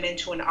making them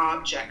into an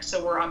object.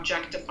 So we're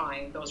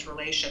objectifying those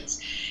relations.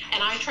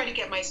 And I try to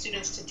get my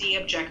students to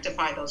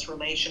de-objectify those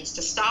relations,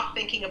 to stop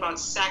thinking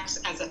about sex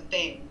as a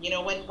thing.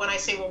 When I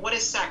say, well, what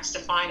is sex?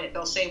 Define it.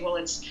 They'll say, well,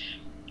 it's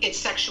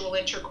sexual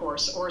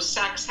intercourse, or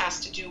sex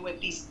has to do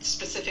with these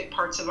specific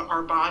parts of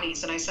our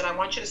bodies. And I said, I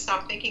want you to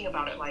stop thinking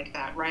about it like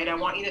that, right? I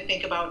want you to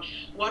think about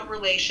what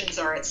relations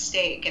are at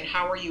stake and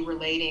how are you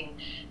relating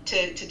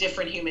to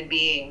different human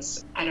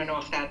beings. I don't know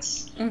if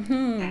that's a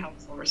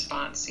helpful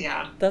response.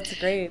 Yeah. That's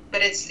great.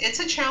 But it's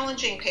a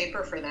challenging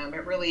paper for them.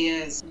 It really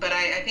is. But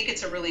I think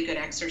it's a really good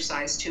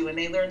exercise too. And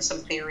they learn some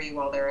theory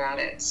while they're at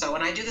it. So,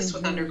 and I do this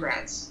with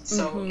undergrads.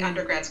 So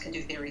undergrads can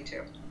do theory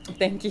too.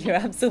 Thank you.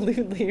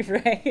 Absolutely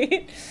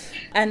right.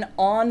 And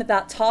on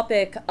that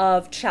topic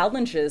of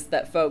challenges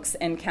that folks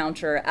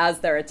encounter as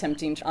they're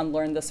attempting to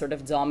unlearn the sort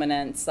of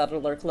dominant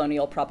settler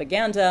colonial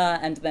propaganda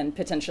and then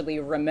potentially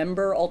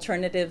remember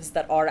alternatives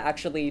that are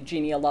actually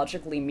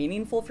genealogically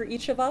meaningful for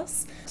each of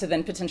us, to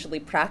then potentially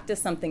practice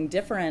something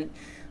different,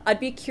 I'd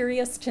be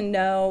curious to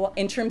know,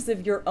 in terms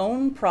of your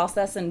own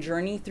process and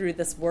journey through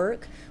this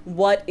work,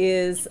 what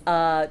is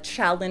a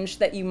challenge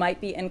that you might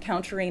be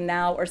encountering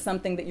now, or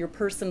something that you're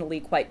personally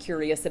quite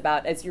curious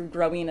about as you're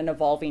growing and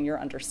evolving your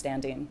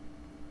understanding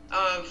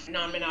of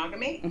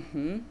non-monogamy?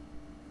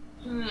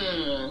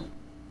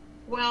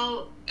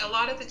 Well, a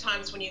lot of the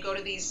times when you go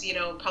to these,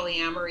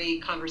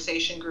 polyamory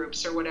conversation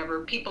groups or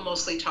whatever, people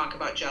mostly talk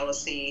about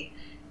jealousy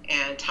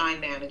and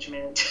time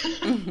management.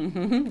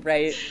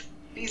 Right.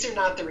 These are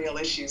not the real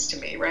issues to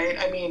me, right?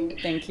 I mean,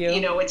 thank you.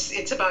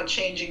 It's about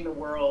changing the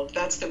world.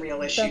 That's the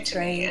real issue to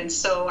me. And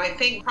so I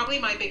think probably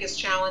my biggest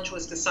challenge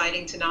was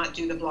deciding to not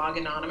do the blog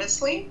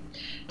anonymously.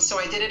 So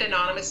I did it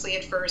anonymously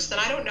at first. And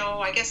I don't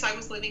know, I guess I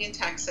was living in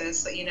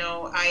Texas.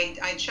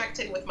 I checked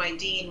in with my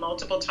dean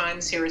multiple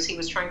times here as he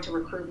was trying to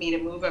recruit me to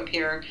move up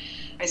here.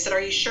 I said,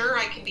 are you sure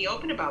I can be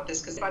open about this?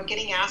 Because I'm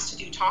getting asked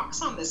to do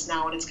talks on this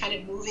now, and it's kind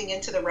of moving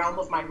into the realm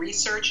of my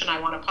research, and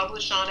I want to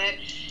publish on it.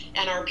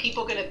 And are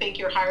people going to think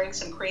you're hiring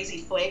some crazy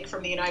flake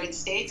from the United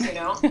States, you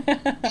know?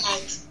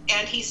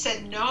 and he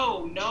said,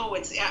 no,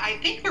 I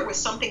think there was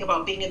something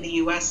about being in the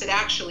U.S. It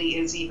actually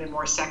is even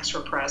more sex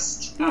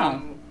repressed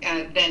than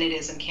it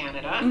is in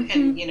Canada. Mm-hmm.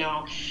 And, you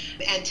know,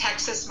 and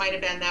Texas might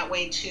have been that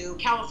way too.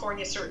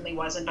 California certainly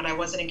wasn't, but I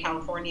wasn't in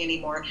California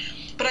anymore.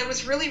 But I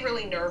was really,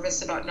 really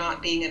nervous about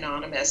not being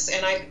anonymous.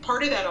 And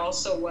part of that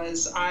also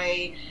was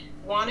I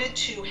wanted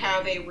to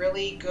have a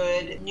really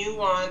good,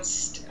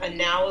 nuanced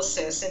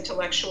analysis,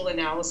 intellectual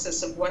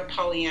analysis of what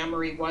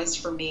polyamory was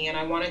for me. And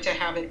I wanted to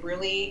have it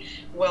really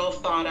well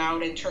thought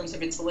out in terms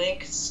of its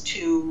links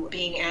to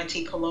being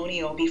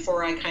anti-colonial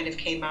before I kind of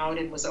came out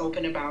and was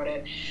open about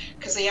it.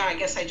 Because, yeah, I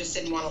guess I just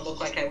didn't want to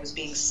look like I was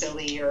being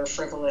silly or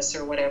frivolous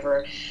or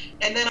whatever.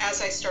 And then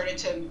as I started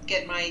to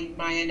get my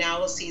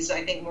analyses,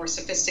 I think, more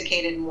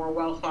sophisticated and more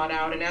well thought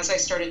out, and as I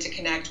started to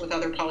connect with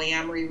other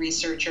polyamory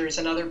researchers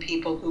and other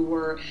people who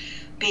were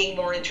being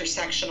more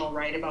intersectional,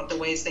 right, about the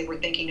ways they were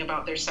thinking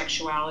about their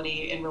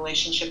sexuality in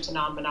relationship to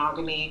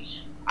non-monogamy,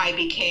 I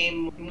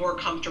became more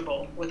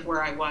comfortable with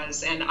where I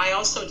was. And I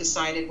also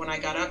decided when I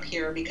got up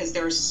here, because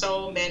there's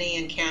so many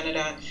in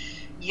Canada,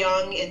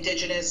 young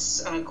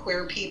Indigenous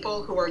queer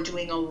people who are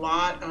doing a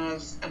lot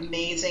of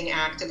amazing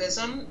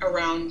activism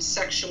around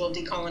sexual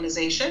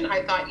decolonization.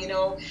 I thought, you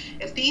know,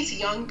 if these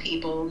young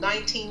people,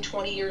 19,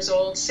 20 years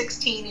old,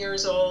 16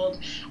 years old,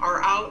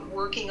 are out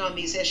working on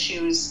these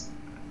issues,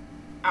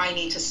 I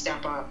need to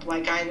step up.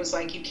 Like, I was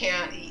like, you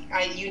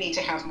need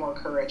to have more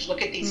courage.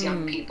 Look at these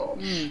young people.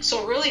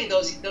 So really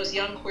those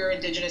young queer,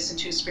 Indigenous, and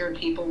Two-Spirit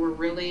people were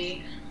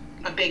really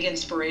a big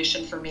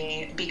inspiration for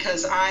me,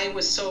 because I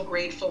was so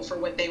grateful for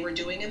what they were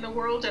doing in the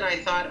world. And I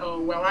thought,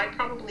 oh, well, I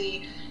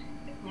probably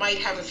might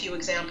have a few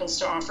examples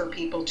to offer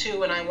people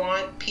too. And I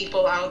want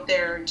people out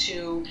there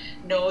to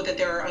know that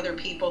there are other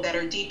people that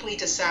are deeply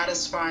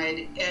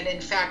dissatisfied and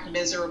in fact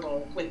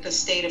miserable with the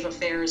state of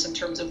affairs in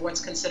terms of what's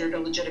considered a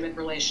legitimate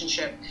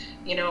relationship.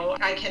 You know,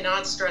 I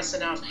cannot stress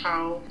enough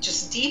how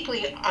just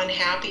deeply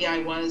unhappy I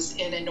was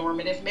in a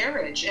normative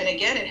marriage. And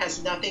again, it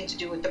has nothing to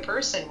do with the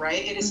person,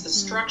 right? It is the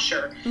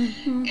structure.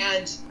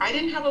 And I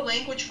didn't have a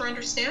language for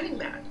understanding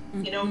that.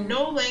 You know,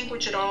 no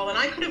language at all.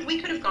 And we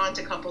could have gone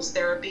to couples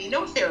therapy.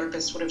 No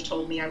therapist would have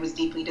told me I was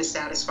deeply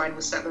dissatisfied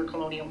with settler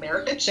colonial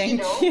marriage.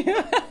 Thank you.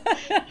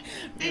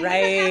 They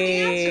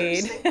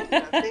right. Would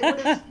have They would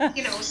have,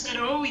 you know, said,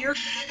 oh, you're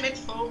commitment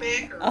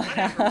phobic or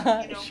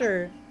whatever. You know.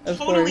 Sure. Of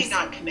totally course.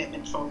 Not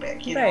commitment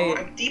phobic. You Right. know,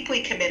 I'm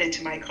deeply committed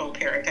to my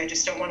co-parent. I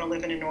just don't want to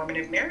live in a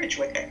normative marriage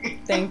with him.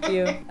 Thank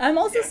you. I'm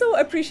also so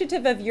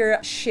appreciative of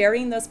your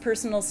sharing those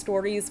personal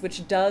stories,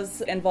 which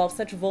does involve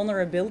such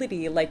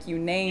vulnerability, like you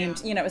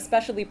named, you know,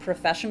 especially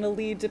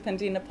professionally,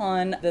 depending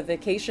upon the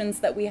vacations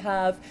that we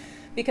have.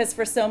 Because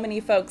for so many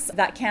folks,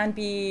 that can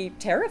be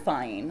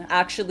terrifying,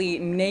 actually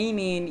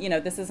naming, you know,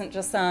 this isn't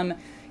just some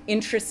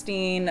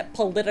interesting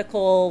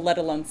political, let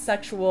alone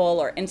sexual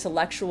or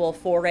intellectual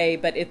foray,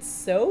 but it's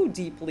so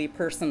deeply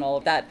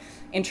personal, that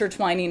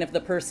intertwining of the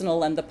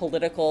personal and the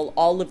political,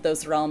 all of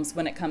those realms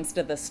when it comes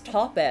to this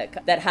topic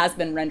that has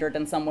been rendered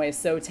in some ways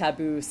so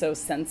taboo, so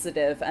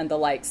sensitive, and the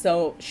like,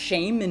 so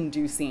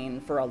shame-inducing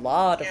for a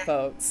lot of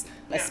folks,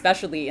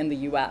 especially in the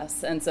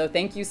US. And so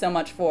thank you so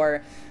much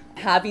for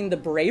having the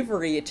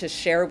bravery to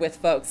share with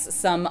folks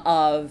some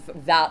of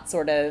that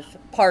sort of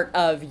part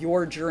of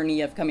your journey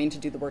of coming to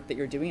do the work that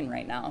you're doing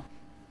right now.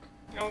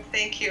 Oh,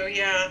 thank you.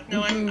 Yeah.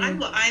 No,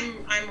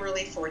 I'm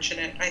really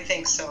fortunate. I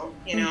think so.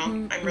 You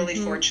know, I'm really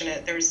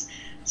fortunate. There's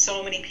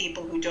so many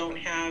people who don't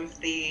have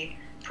the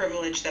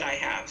privilege that I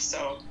have.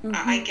 So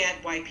I get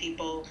why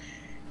people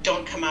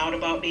don't come out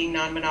about being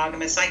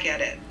non-monogamous. I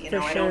get it. You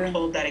know, I don't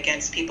hold that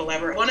against people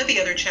ever. One of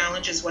the other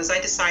challenges was I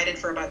decided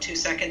for about 2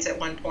 seconds at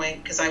one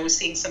point, because I was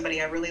seeing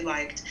somebody I really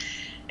liked,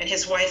 and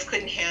his wife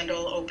couldn't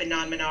handle open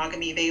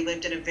non-monogamy. They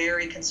lived in a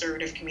very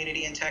conservative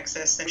community in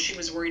Texas, and she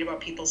was worried about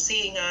people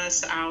seeing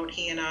us out,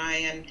 he and I,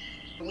 and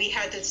we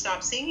had to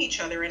stop seeing each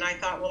other. And I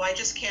thought, well, I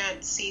just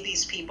can't see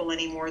these people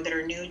anymore that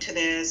are new to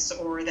this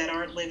or that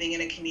aren't living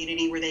in a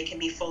community where they can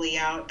be fully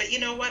out. But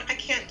you know what? I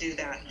can't do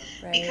that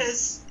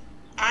because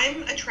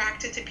I'm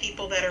attracted to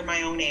people that are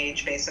my own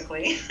age,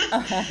 basically.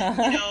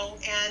 You know,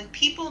 and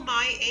people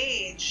my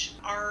age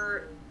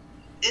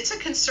it's a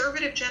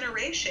conservative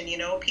generation, you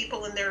know,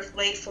 people in their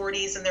late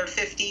 40s and their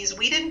 50s.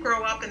 We didn't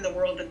grow up in the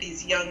world that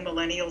these young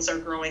millennials are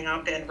growing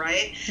up in,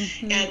 right?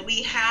 And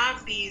we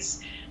have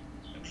these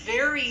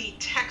very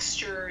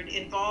textured,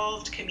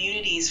 involved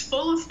communities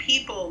full of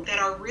people that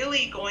are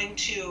really going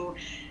to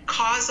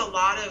cause a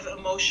lot of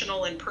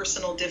emotional and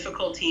personal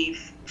difficulty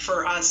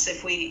for us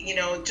if we, you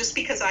know, just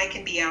because I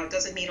can be out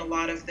doesn't mean a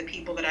lot of the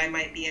people that I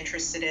might be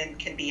interested in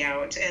can be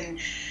out. And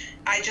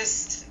I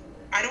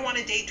don't want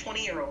to date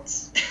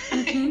 20-year-olds.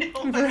 I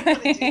want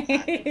to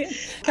do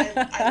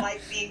that. I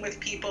like being with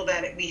people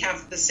that we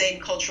have the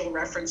same cultural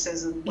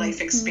references and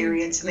life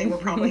experience, and they were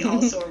probably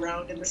also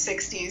around in the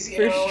 60s,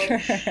 you know.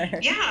 Sure.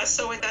 And yeah,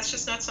 so that's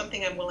just not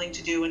something I'm willing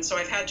to do. And so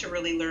I've had to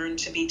really learn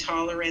to be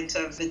tolerant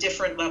of the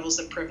different levels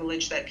of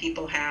privilege that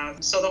people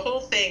have. So the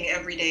whole thing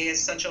every day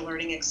is such a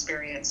learning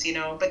experience, you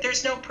know, but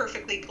there's no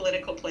perfectly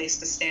political place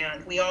to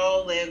stand. We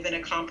all live in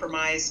a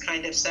compromised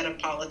kind of set of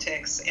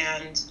politics,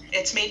 and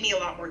it's made me a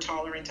lot more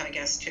tolerant, I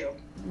guess, too.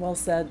 Well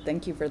said.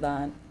 Thank you for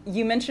that.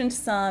 You mentioned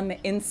some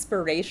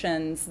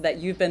inspirations that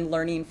you've been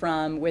learning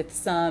from with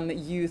some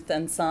youth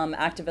and some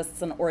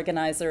activists and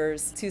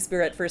organizers,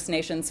 Two-Spirit First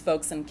Nations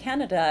folks in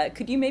Canada.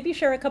 Could you maybe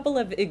share a couple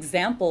of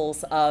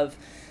examples of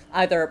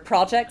either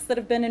projects that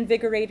have been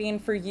invigorating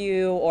for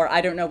you, or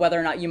I don't know whether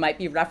or not you might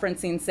be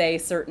referencing, say,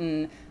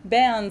 certain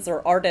bands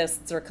or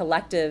artists or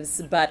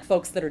collectives, but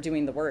folks that are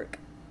doing the work?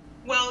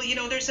 Well, you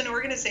know, there's an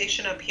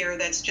organization up here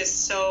that's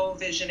just so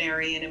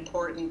visionary and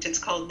important. It's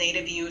called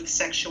Native Youth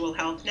Sexual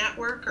Health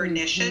Network, or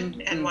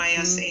NYSHN,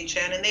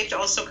 NYSHN, and they've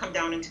also come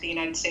down into the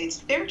United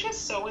States. They're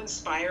just so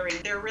inspiring.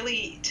 They're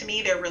really, to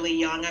me, they're really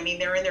young. I mean,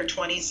 they're in their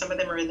 20s. Some of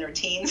them are in their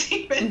teens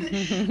even.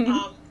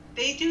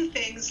 They do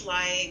things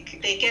like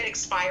they get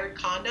expired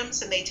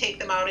condoms and they take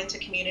them out into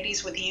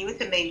communities with youth,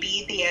 and they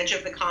bead the edge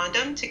of the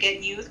condom to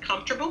get youth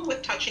comfortable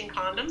with touching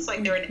condoms.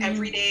 Like they're an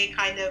everyday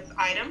kind of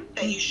item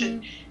that you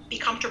should be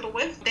comfortable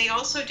with. They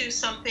also do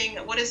something,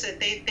 what is it?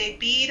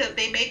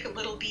 They make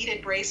little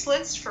beaded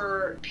bracelets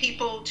for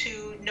people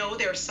to know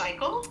their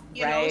cycle,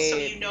 you know, so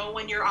you know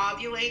when you're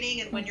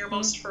ovulating and when you're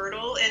most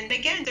fertile. And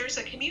again, there's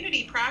a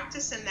community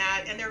practice in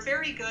that, and they're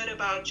very good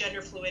about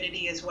gender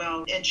fluidity as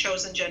well, and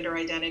chosen gender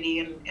identity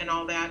and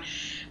all that.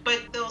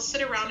 But they'll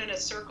sit around in a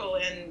circle,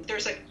 and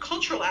there's a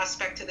cultural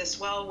aspect to this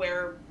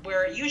where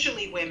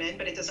usually women,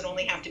 but it doesn't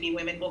only have to be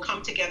women, will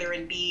come together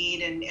and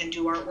bead and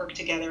do artwork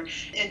together.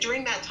 And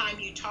during that time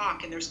you talk,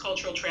 and there's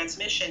cultural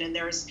transmission, and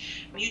there's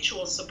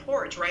mutual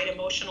support, right?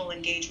 Emotional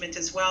engagement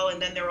as well.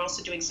 And then they're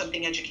also doing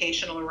something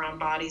educational around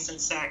bodies and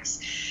sex.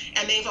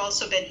 And they've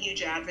also been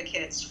huge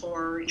advocates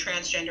for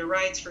transgender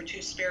rights, for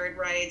Two-Spirit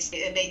rights,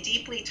 and they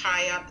deeply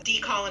tie up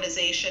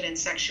decolonization and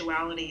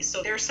sexuality.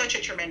 So they're such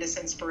a tremendous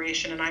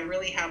inspiration, and I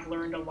really have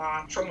learned a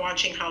lot from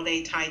watching how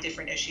they tie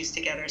different issues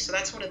together. So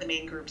that's one of the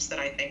main groups that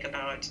I think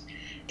about.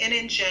 And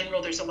in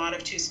general, there's a lot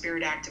of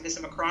Two-Spirit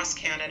activism across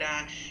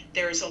Canada.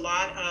 There's a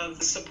lot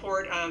of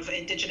support of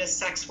Indigenous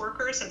sex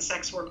workers and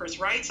sex workers'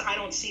 rights. I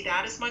don't see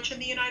that as much in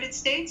the United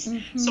States.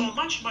 So a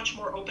much, much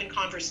more open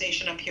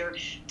conversation up here,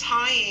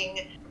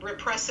 tying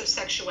repressive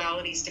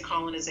sexualities to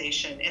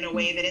colonization in a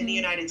way that in the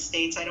United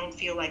States, I don't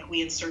feel like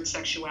we insert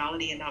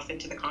sexuality enough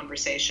into the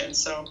conversation.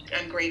 So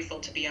I'm grateful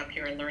to be up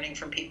here and learning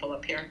from people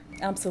up here.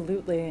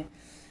 Absolutely.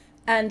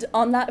 And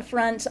on that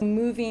front,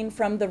 moving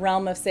from the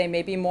realm of, say,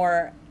 maybe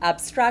more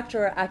abstract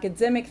or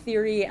academic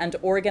theory and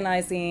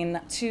organizing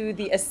to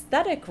the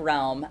aesthetic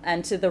realm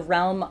and to the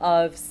realm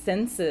of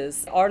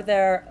senses, are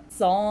there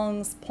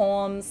songs,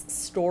 poems,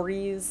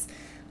 stories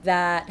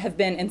that have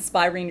been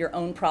inspiring your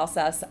own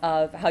process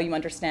of how you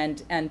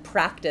understand and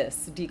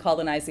practice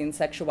decolonizing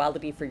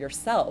sexuality for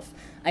yourself?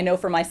 I know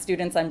for my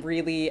students, I'm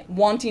really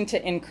wanting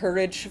to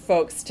encourage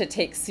folks to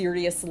take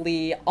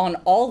seriously on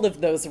all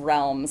of those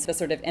realms, the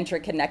sort of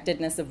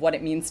interconnectedness of what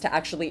it means to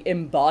actually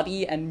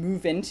embody and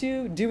move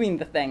into doing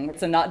the thing.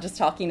 So not just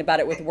talking about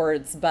it with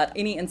words, but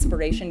any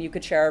inspiration you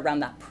could share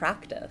around that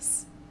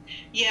practice.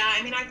 Yeah,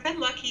 I mean, I've been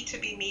lucky to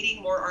be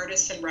meeting more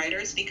artists and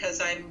writers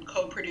because I'm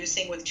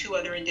co-producing with two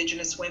other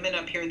Indigenous women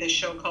up here this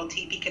show called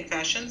Teepee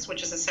Confessions,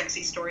 which is a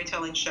sexy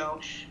storytelling show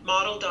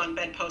modeled on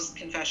Bedpost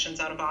Confessions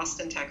out of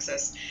Austin,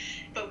 Texas.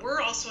 But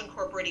we're also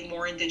incorporating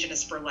more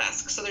Indigenous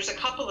burlesque. So there's a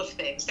couple of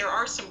things. There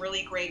are some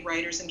really great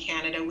writers in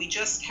Canada. We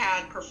just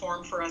had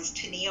perform for us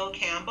Tennille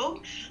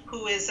Campbell,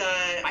 who is,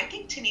 I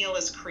think Tennille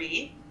is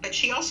Cree, but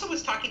she also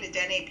was talking to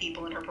Dene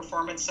people in her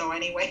performance. So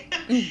anyway,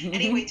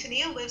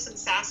 Tennille lives in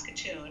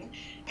Saskatoon,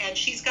 and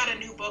she's got a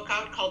new book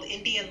out called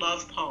Indian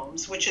Love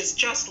Poems, which is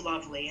just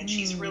lovely. And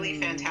she's really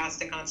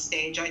fantastic on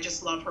stage. I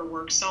just love her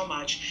work so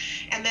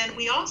much. And then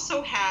we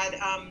also had,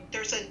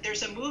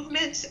 there's a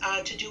movement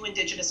to do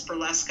Indigenous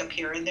burlesque up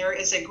here. And there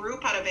is a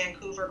group out of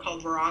Vancouver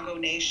called Virago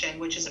Nation,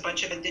 which is a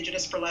bunch of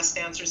Indigenous burlesque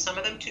dancers, some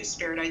of them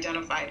Two-Spirit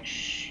identified.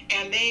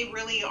 And they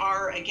really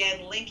are,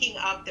 again, linking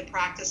up the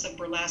practice of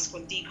burlesque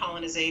with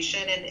decolonization.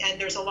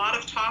 And there's a lot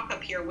of talk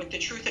up here with the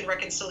Truth and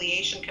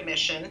Reconciliation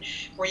Commission,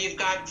 where you've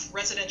got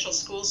residential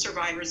school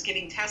survivors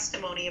giving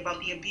testimony about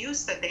the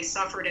abuse that they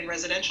suffered in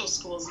residential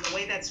schools and the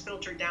way that's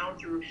filtered down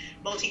through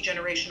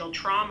multi-generational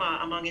trauma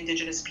among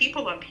Indigenous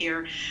people up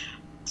here.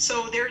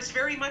 So there's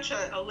very much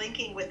a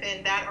linking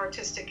within that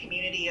artistic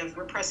community of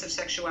repressive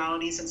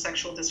sexualities and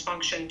sexual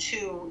dysfunction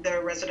to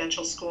the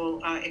residential school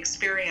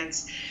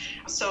experience.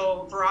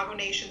 So Virago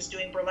Nation's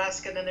doing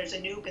burlesque, and then there's a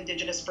new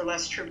Indigenous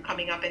burlesque troupe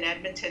coming up in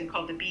Edmonton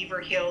called the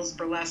Beaver Hills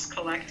Burlesque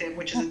Collective,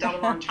 which is a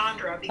double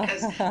entendre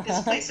because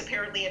this place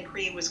apparently in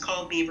Cree was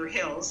called Beaver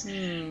Hills.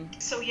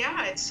 So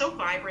yeah, it's so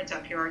vibrant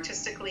up here,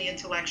 artistically,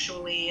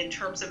 intellectually, in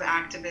terms of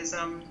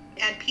activism.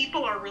 And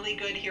people are really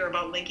good here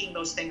about linking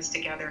those things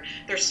together.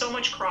 There's so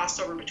much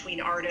crossover between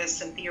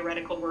artists and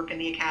theoretical work in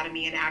the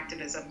academy and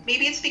activism.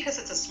 Maybe it's because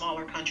it's a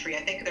smaller country.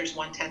 I think there's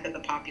 1/10 of the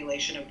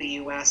population of the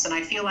US. And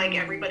I feel like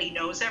everybody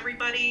knows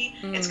everybody.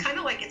 It's kind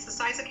of like it's the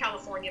size of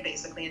California,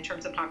 basically, in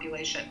terms of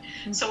population.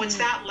 So it's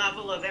that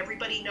level of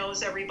everybody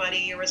knows everybody.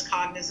 You're as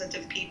cognizant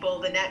of people.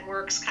 The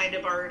networks kind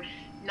of are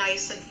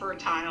nice and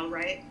fertile,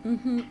 right?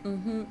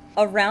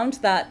 Around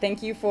that,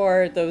 thank you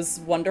for those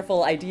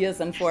wonderful ideas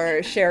and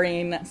for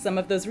sharing some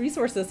of those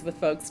resources with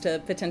folks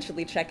to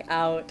potentially check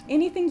out.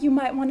 Anything you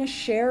might want to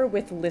share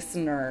with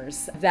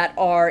listeners that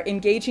are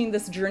engaging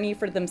this journey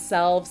for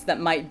themselves, that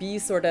might be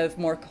sort of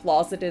more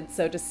closeted,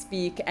 so to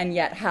speak, and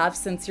yet have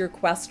sincere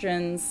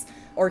questions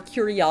or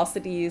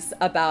curiosities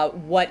about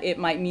what it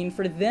might mean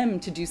for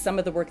them to do some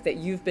of the work that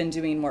you've been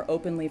doing more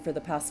openly for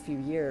the past few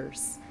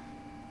years?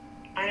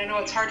 I don't know,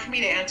 it's hard for me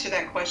to answer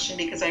that question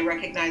because I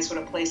recognize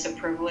what a place of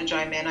privilege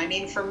I'm in. I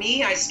mean, for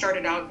me, I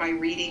started out by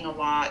reading a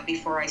lot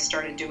before I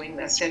started doing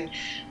this. And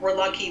we're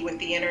lucky with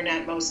the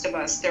internet, most of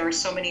us. There are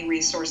so many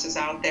resources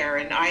out there.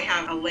 And I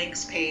have a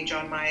links page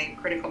on my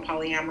Critical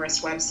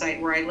Polyamorous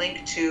website where I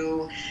link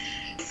to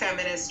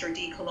feminist or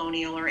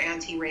decolonial or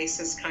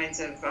anti-racist kinds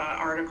of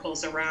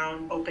articles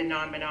around open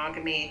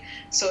non-monogamy.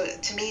 So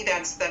to me,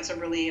 that's a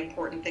really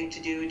important thing to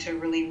do, to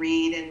really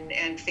read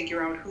and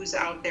figure out who's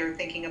out there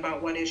thinking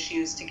about what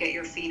issues, to get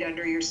your feet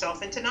under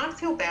yourself and to not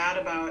feel bad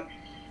about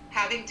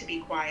having to be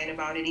quiet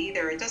about it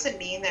either. It doesn't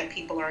mean that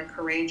people aren't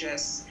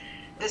courageous.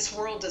 This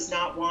world does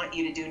not want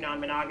you to do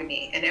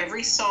non-monogamy. And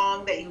every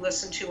song that you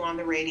listen to on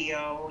the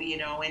radio, you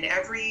know, in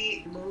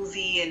every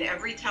movie and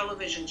every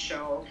television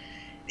show,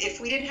 if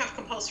we didn't have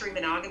compulsory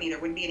monogamy, there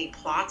wouldn't be any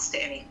plots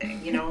to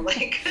anything, you know,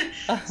 like,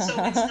 so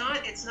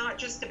it's not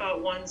just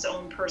about one's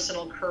own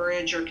personal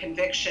courage or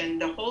conviction.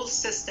 The whole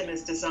system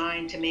is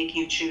designed to make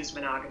you choose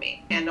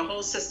monogamy, and the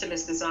whole system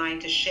is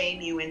designed to shame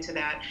you into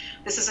that.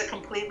 This is a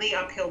completely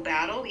uphill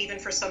battle, even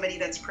for somebody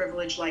that's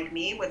privileged like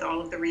me with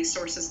all of the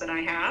resources that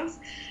I have.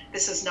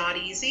 This is not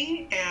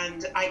easy,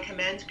 and I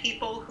commend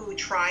people who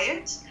try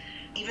it,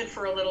 even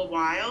for a little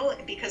while,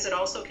 because it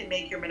also can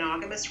make your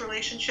monogamous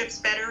relationships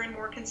better and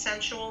more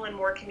consensual and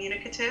more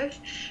communicative.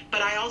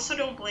 But I also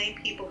don't blame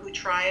people who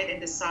try it and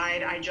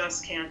decide, I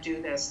just can't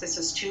do this. This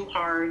is too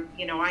hard.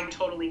 You know, I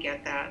totally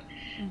get that.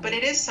 But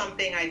it is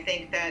something I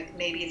think that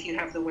maybe if you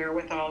have the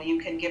wherewithal, you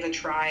can give a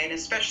try, and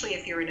especially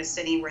if you're in a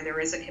city where there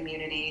is a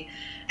community.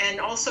 And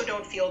also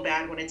don't feel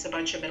bad when it's a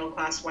bunch of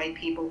middle-class white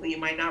people who you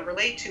might not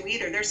relate to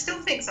either. There's still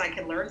things I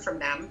can learn from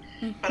them,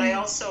 but I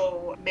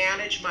also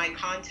manage my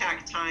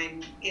contact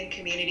time in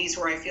communities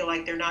where I feel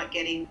like they're not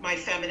getting my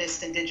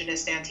feminist,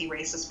 indigenous,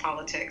 anti-racist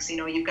politics. You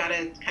know, you've got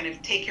to kind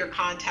of take your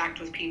contact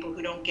with people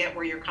who don't get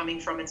where you're coming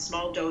from in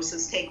small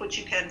doses, take what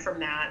you can from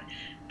that,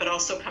 but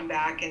also come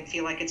back and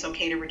feel like it's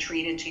okay to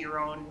retreat into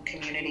your own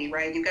community,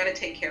 right? You've got to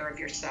take care of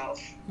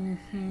yourself.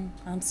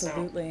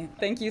 Absolutely. So.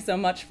 Thank you so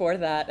much for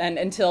that. And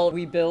until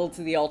we build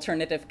the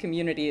alternative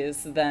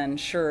communities, then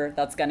sure,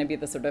 that's going to be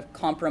the sort of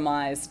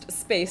compromised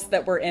space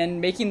that we're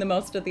in, making the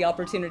most of the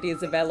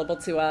opportunities available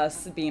to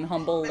us, being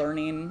humble,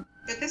 learning.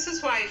 But this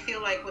is why I feel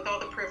like with all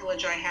the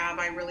privilege I have,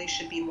 I really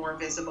should be more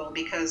visible,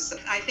 because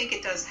I think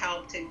it does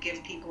help to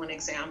give people an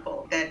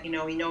example that, you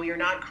know, you're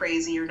not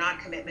crazy, you're not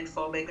commitment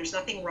phobic. There's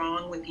nothing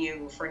wrong with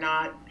you for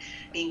not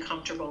being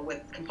comfortable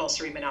with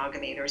compulsory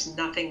monogamy. There's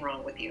nothing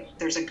wrong with you.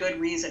 There's a good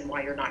reason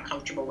why you're not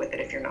comfortable with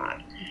it if you're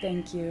not.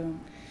 Thank you.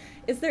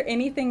 Is there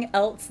anything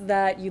else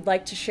that you'd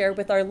like to share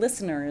with our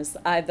listeners,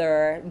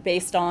 either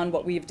based on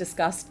what we've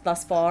discussed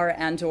thus far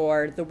and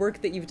or the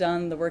work that you've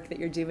done, the work that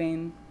you're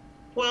doing?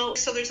 Well,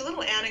 so there's a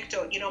little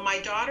anecdote. You know, my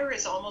daughter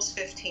is almost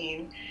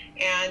 15,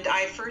 and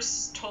I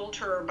first told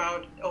her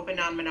about open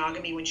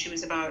non-monogamy when she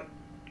was about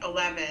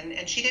 11,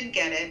 and she didn't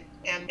get it.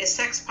 And as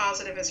sex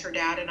positive as her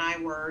dad and I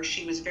were,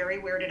 she was very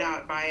weirded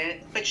out by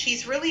it. But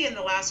she's really, in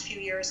the last few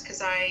years,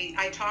 because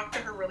I talked to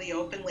her really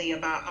openly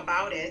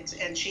about it,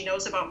 and she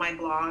knows about my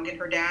blog, and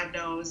her dad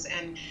knows,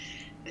 and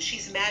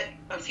she's met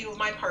a few of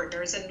my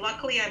partners, and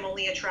luckily I'm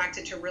only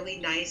attracted to really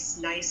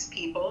nice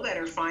people that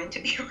are fine to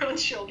be around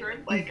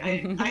children. Like I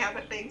have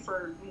a thing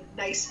for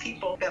nice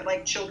people that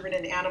like children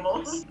and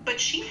animals. But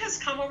she has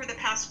come over the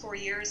past 4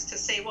 years to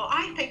say, well,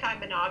 I think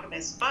I'm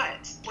monogamous.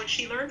 But what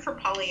she learned from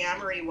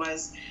polyamory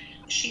was,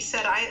 she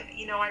said,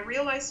 I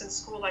realized in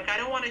school, like, I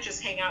don't want to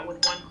just hang out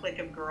with one clique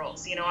of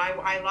girls. You know,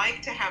 I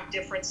like to have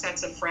different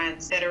sets of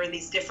friends that are in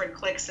these different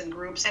cliques and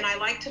groups. And I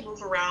like to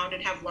move around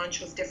and have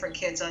lunch with different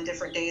kids on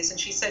different days. And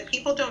she said,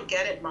 people don't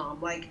get it, Mom.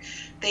 Like,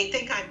 they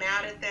think I'm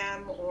mad at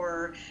them,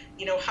 or,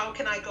 you know, how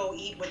can I go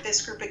eat with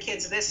this group of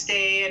kids this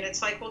day? And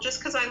it's like, well, just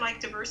because I like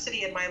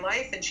diversity in my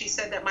life. And she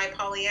said that my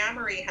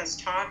polyamory has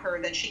taught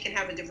her that she can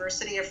have a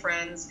diversity of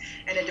friends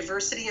and a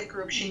diversity of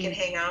groups she can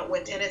hang out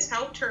with. And it's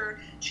helped her.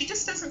 She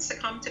just doesn't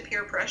succumb to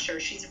peer pressure.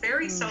 She's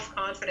very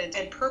self-confident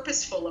and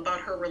purposeful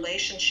about her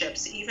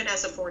relationships, even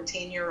as a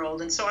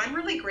 14-year-old. And so I'm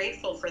really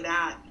grateful for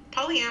that.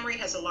 Polyamory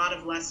has a lot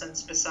of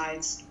lessons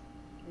besides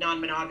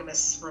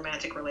non-monogamous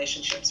romantic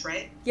relationships,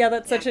 right? Yeah,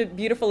 that's such a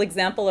beautiful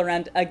example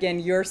around, again,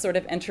 your sort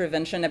of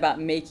intervention about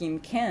making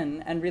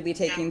kin and really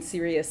taking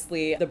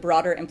seriously the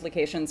broader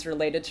implications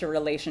related to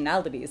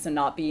relationalities and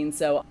not being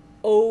so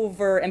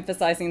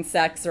over-emphasizing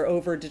sex or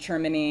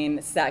over-determining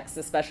sex,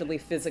 especially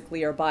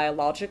physically or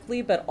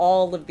biologically, but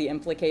all of the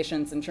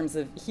implications in terms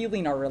of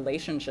healing our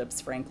relationships,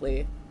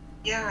 frankly.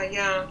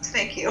 Yeah.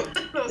 Thank you.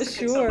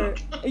 Sure.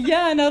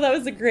 Yeah, no, that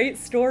was a great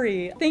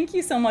story. Thank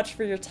you so much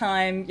for your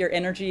time, your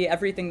energy,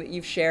 everything that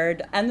you've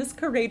shared, and this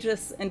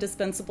courageous,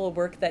 indispensable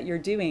work that you're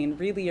doing.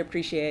 Really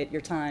appreciate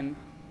your time.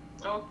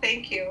 Oh,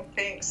 thank you.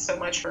 Thanks so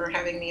much for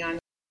having me on.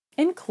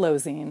 In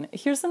closing,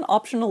 here's an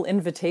optional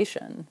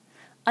invitation.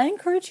 I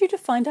encourage you to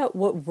find out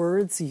what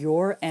words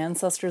your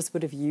ancestors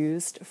would have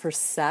used for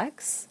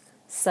sex,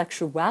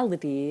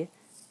 sexuality,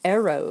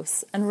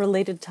 eros, and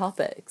related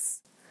topics.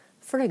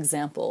 For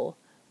example,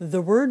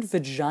 the word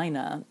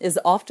vagina is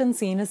often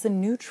seen as a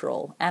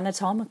neutral,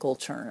 anatomical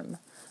term,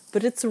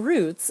 but its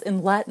roots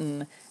in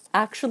Latin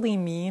actually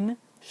mean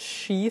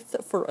sheath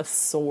for a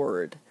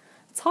sword.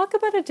 Talk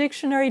about a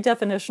dictionary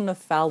definition of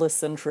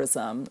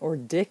phallocentrism, or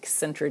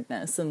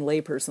dick-centeredness in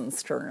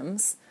layperson's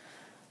terms.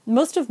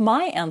 Most of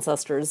my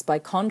ancestors, by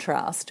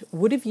contrast,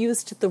 would have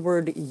used the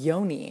word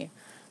yoni.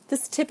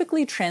 This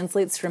typically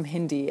translates from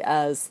Hindi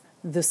as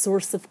the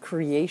source of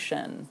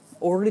creation,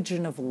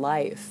 origin of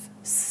life,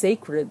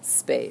 sacred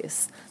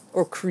space,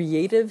 or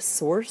creative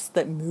source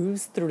that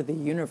moves through the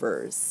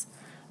universe.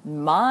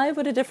 My,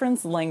 what a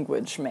difference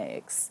language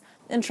makes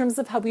in terms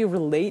of how we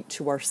relate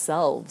to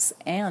ourselves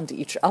and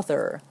each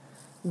other.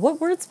 What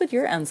words would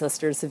your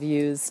ancestors have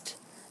used?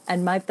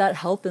 And might that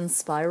help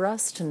inspire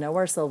us to know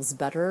ourselves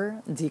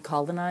better,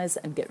 decolonize,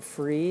 and get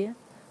free?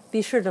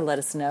 Be sure to let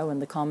us know in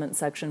the comment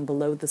section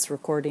below this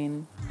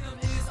recording.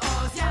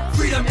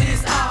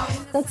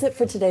 That's it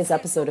for today's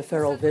episode of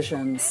Feral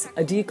Visions,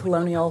 a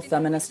decolonial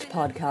feminist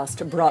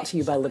podcast brought to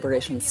you by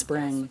Liberation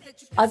Spring.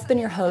 I've been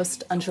your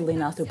host, Anjali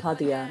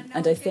Nathupadia,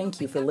 and I thank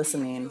you for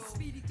listening.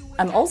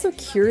 I'm also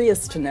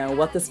curious to know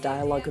what this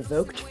dialogue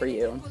evoked for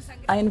you.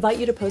 I invite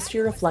you to post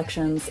your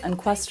reflections and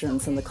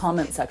questions in the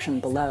comment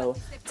section below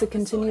to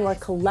continue our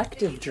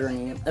collective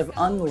journey of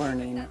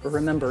unlearning,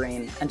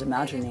 remembering, and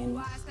imagining.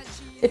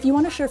 If you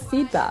want to share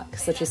feedback,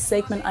 such as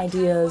segment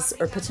ideas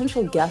or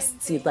potential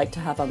guests you'd like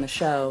to have on the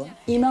show,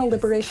 email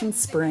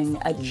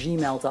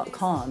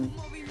liberationspring@gmail.com.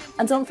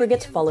 And don't forget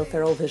to follow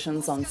Feral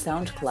Visions on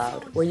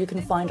SoundCloud, where you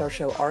can find our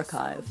show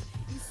archive.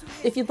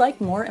 If you'd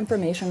like more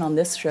information on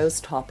this show's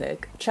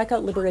topic, check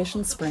out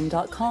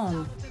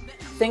liberationspring.com.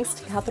 Thanks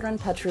to Catherine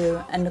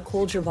Petru and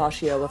Nicole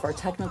Gervasio of our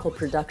technical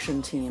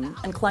production team,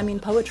 and Climbing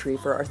Poetry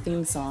for our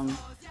theme song.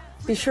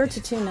 Be sure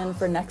to tune in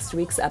for next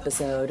week's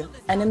episode,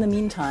 and in the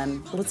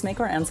meantime, let's make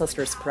our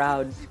ancestors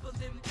proud.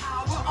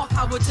 All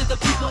power to the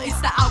people,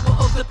 it's the hour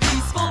of the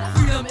peaceful.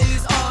 Freedom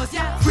is ours,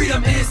 yeah,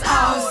 freedom is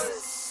ours.